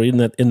right. Isn't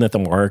that the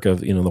mark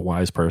of the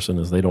wise person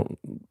is they don't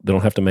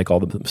have to make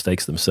all the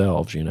mistakes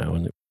themselves.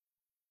 And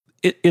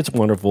it's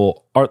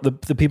wonderful.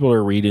 The people who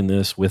are reading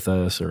this with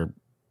us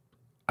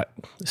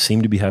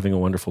seem to be having a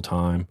wonderful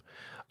time.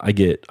 I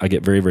get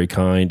very, very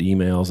kind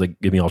emails that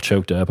get me all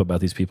choked up about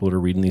these people that are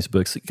reading these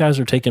books. The guys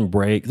are taking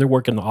break. They're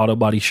working the auto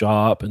body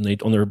shop, and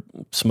on their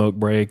smoke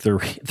break,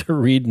 they're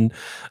reading,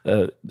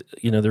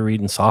 they're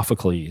reading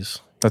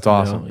Sophocles. That's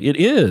awesome. It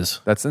is.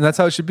 That's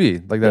how it should be.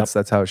 Like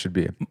that's how it should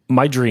be.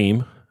 My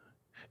dream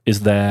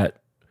is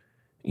that,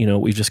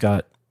 we've just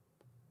got,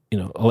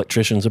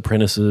 electricians,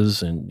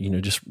 apprentices,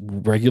 and, just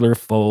regular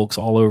folks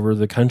all over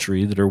the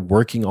country that are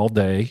working all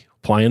day,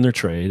 plying their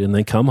trade, and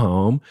they come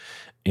home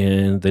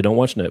and they don't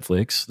watch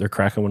Netflix. They're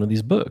cracking one of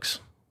these books,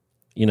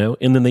 and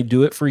then they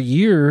do it for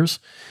years.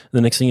 The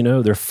next thing you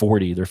know, they're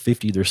 40, they're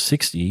 50, they're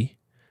 60,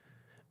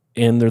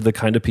 and they're the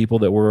kind of people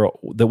that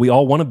we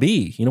all want to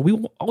be.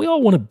 We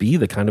all want to be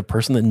the kind of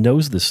person that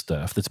knows this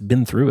stuff, that's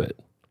been through it.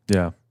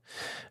 Yeah.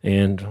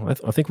 And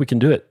I think we can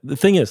do it. The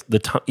thing is,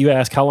 you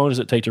ask, how long does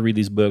it take to read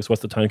these books?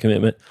 What's the time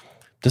commitment?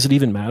 Does it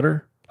even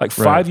matter? Like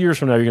 5 years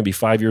from now, you're going to be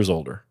 5 years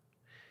older.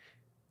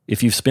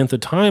 If you've spent the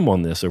time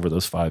on this over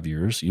those 5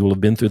 years, you will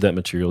have been through that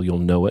material, you'll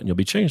know it, and you'll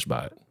be changed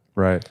by it.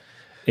 Right.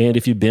 And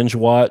if you binge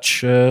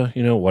watch,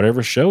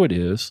 whatever show it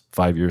is,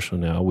 5 years from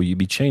now, will you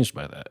be changed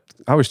by that?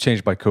 I was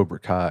changed by Cobra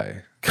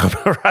Kai.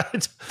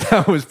 Right.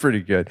 That was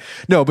pretty good.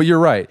 No, but you're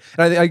right.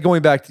 And I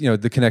going back to,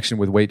 the connection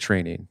with weight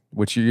training,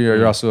 which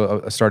you're also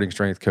a starting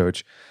strength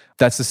coach.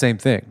 That's the same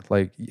thing.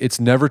 Like, it's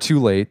never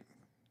too late.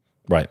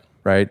 Right.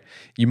 Right.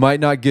 You might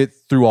not get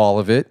through all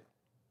of it.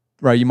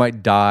 Right. You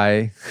might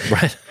die.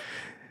 Right.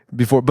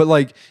 Before, but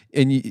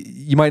and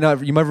you might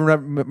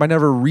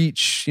never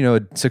reach, a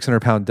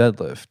 600-pound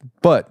deadlift,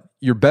 but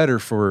you're better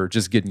for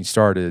just getting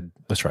started.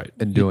 That's right.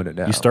 And doing it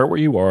now. You start where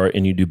you are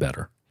and you do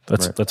better.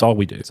 That's all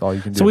we do. That's all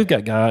you can do. So I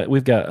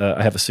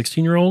have a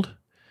 16-year-old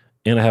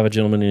and I have a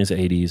gentleman in his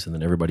 80s and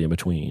then everybody in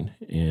between.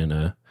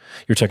 And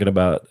you're talking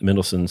about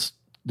Mendelssohn's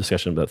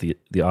discussion about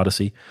the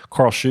Odyssey.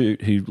 Carl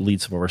Schut, who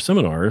leads some of our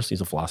seminars,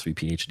 he's a philosophy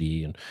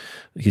PhD, and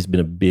he's been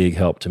a big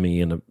help to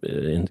me in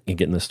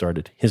getting this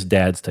started. His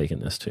dad's taken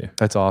this too.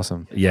 That's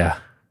awesome. Yeah,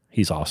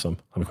 he's awesome.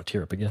 I'm going to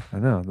tear up again. I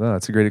know. No,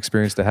 it's a great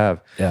experience to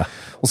have. Yeah.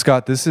 Well,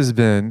 Scott, this has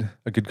been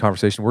a good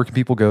conversation. Where can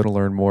people go to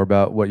learn more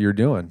about what you're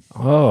doing?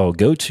 Oh,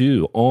 go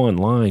to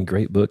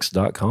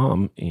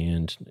onlinegreatbooks.com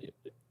and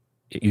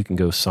you can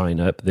go sign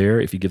up there.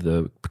 If you give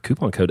the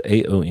coupon code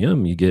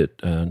AOM, you get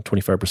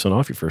 25%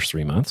 off your first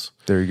 3 months.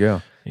 There you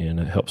go. And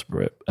it helps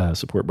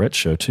support Brett's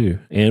show too.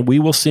 And we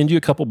will send you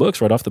a couple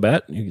books right off the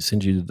bat. You can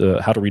send you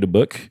the How to Read a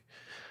Book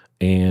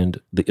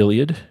and the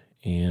Iliad.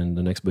 And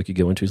the next book you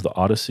go into is the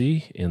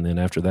Odyssey. And then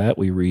after that,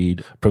 we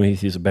read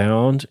Prometheus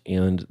Bound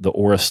and the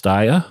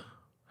Oresteia.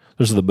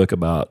 This is the book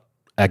about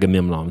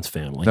Agamemnon's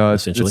family. No,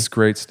 essentially. It's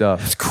great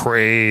stuff. It's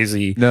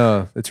crazy.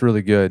 No, it's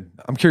really good.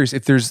 I'm curious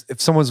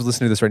if someone's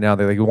listening to this right now,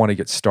 they want to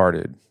get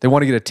started. They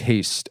want to get a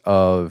taste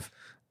of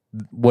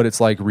what it's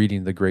like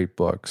reading the great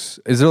books.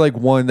 Is there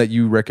one that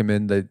you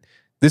recommend that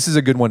this is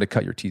a good one to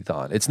cut your teeth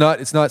on? It's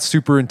not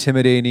super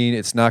intimidating.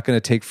 It's not going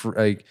to take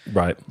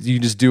right. You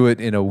just do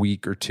it in a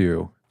week or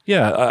two.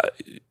 Yeah.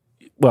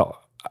 well,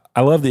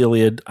 I love the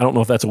Iliad. I don't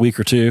know if that's a week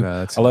or two.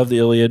 No, I love the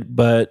Iliad,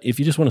 but if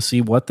you just want to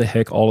see what the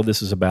heck all of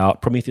this is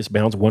about, Prometheus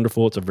Bound's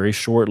wonderful. It's a very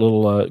short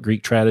little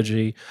Greek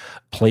tragedy.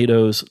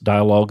 Plato's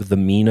dialogue, the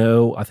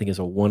Meno, I think is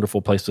a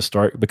wonderful place to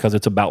start because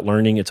it's about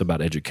learning, it's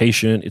about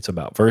education, it's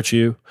about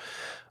virtue.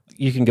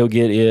 You can go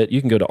get it.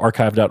 You can go to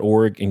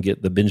archive.org and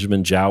get the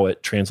Benjamin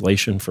Jowett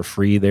translation for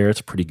free there.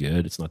 It's pretty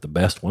good. It's not the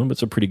best one, but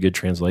it's a pretty good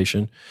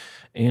translation.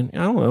 And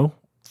I don't know,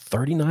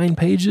 39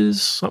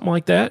 pages, something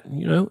like that,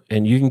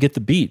 and you can get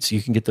the beats.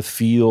 You can get the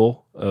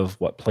feel of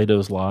what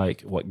Plato's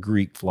like, what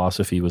Greek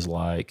philosophy was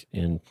like,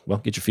 and, well,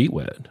 get your feet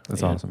wet.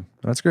 That's awesome.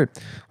 That's great.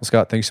 Well,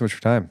 Scott, thank you so much for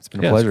your time. It's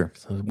been a pleasure.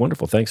 It's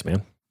wonderful. Thanks,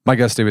 man. My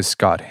guest today was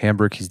Scott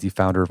Hambrick. He's the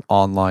founder of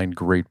Online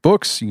Great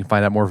Books. You can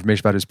find out more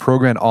information about his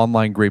program at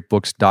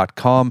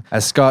onlinegreatbooks.com.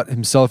 As Scott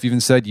himself even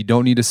said, you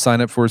don't need to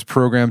sign up for his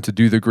program to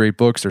do the great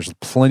books. There's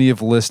plenty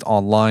of lists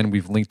online.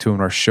 We've linked to them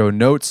in our show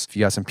notes. If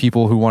you got some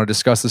people who want to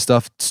discuss this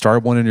stuff,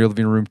 start one in your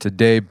living room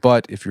today.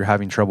 But if you're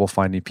having trouble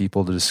finding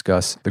people to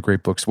discuss the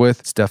great books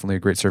with, it's definitely a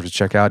great service to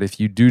check out. If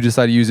you do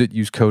decide to use it,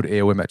 use code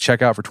AOM at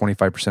checkout for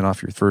 25%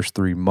 off your first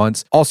 3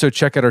 months. Also,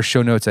 check out our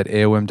show notes at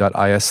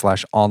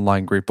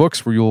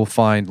aom.is/onlinegreatbooks, where you'll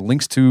find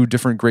links to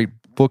different great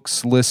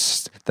books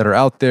lists that are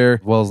out there,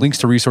 as well as links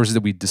to resources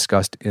that we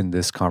discussed in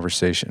this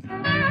conversation.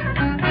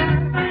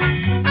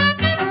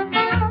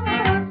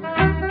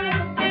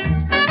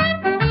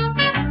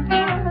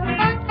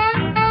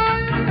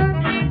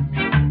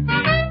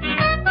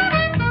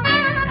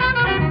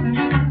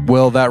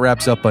 Well, that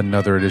wraps up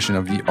another edition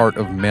of the Art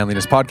of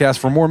Manliness podcast.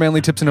 For more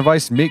manly tips and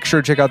advice, make sure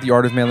to check out the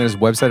Art of Manliness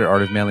website at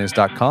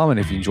artofmanliness.com. And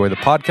if you enjoy the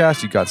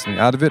podcast, you got something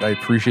out of it, I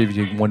appreciate if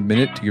you take 1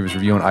 minute to give us a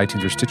review on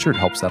iTunes or Stitcher. It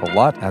helps out a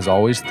lot. As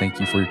always,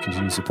 thank you for your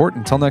continued support.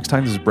 Until next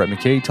time, this is Brett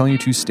McKay telling you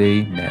to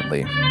stay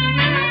manly.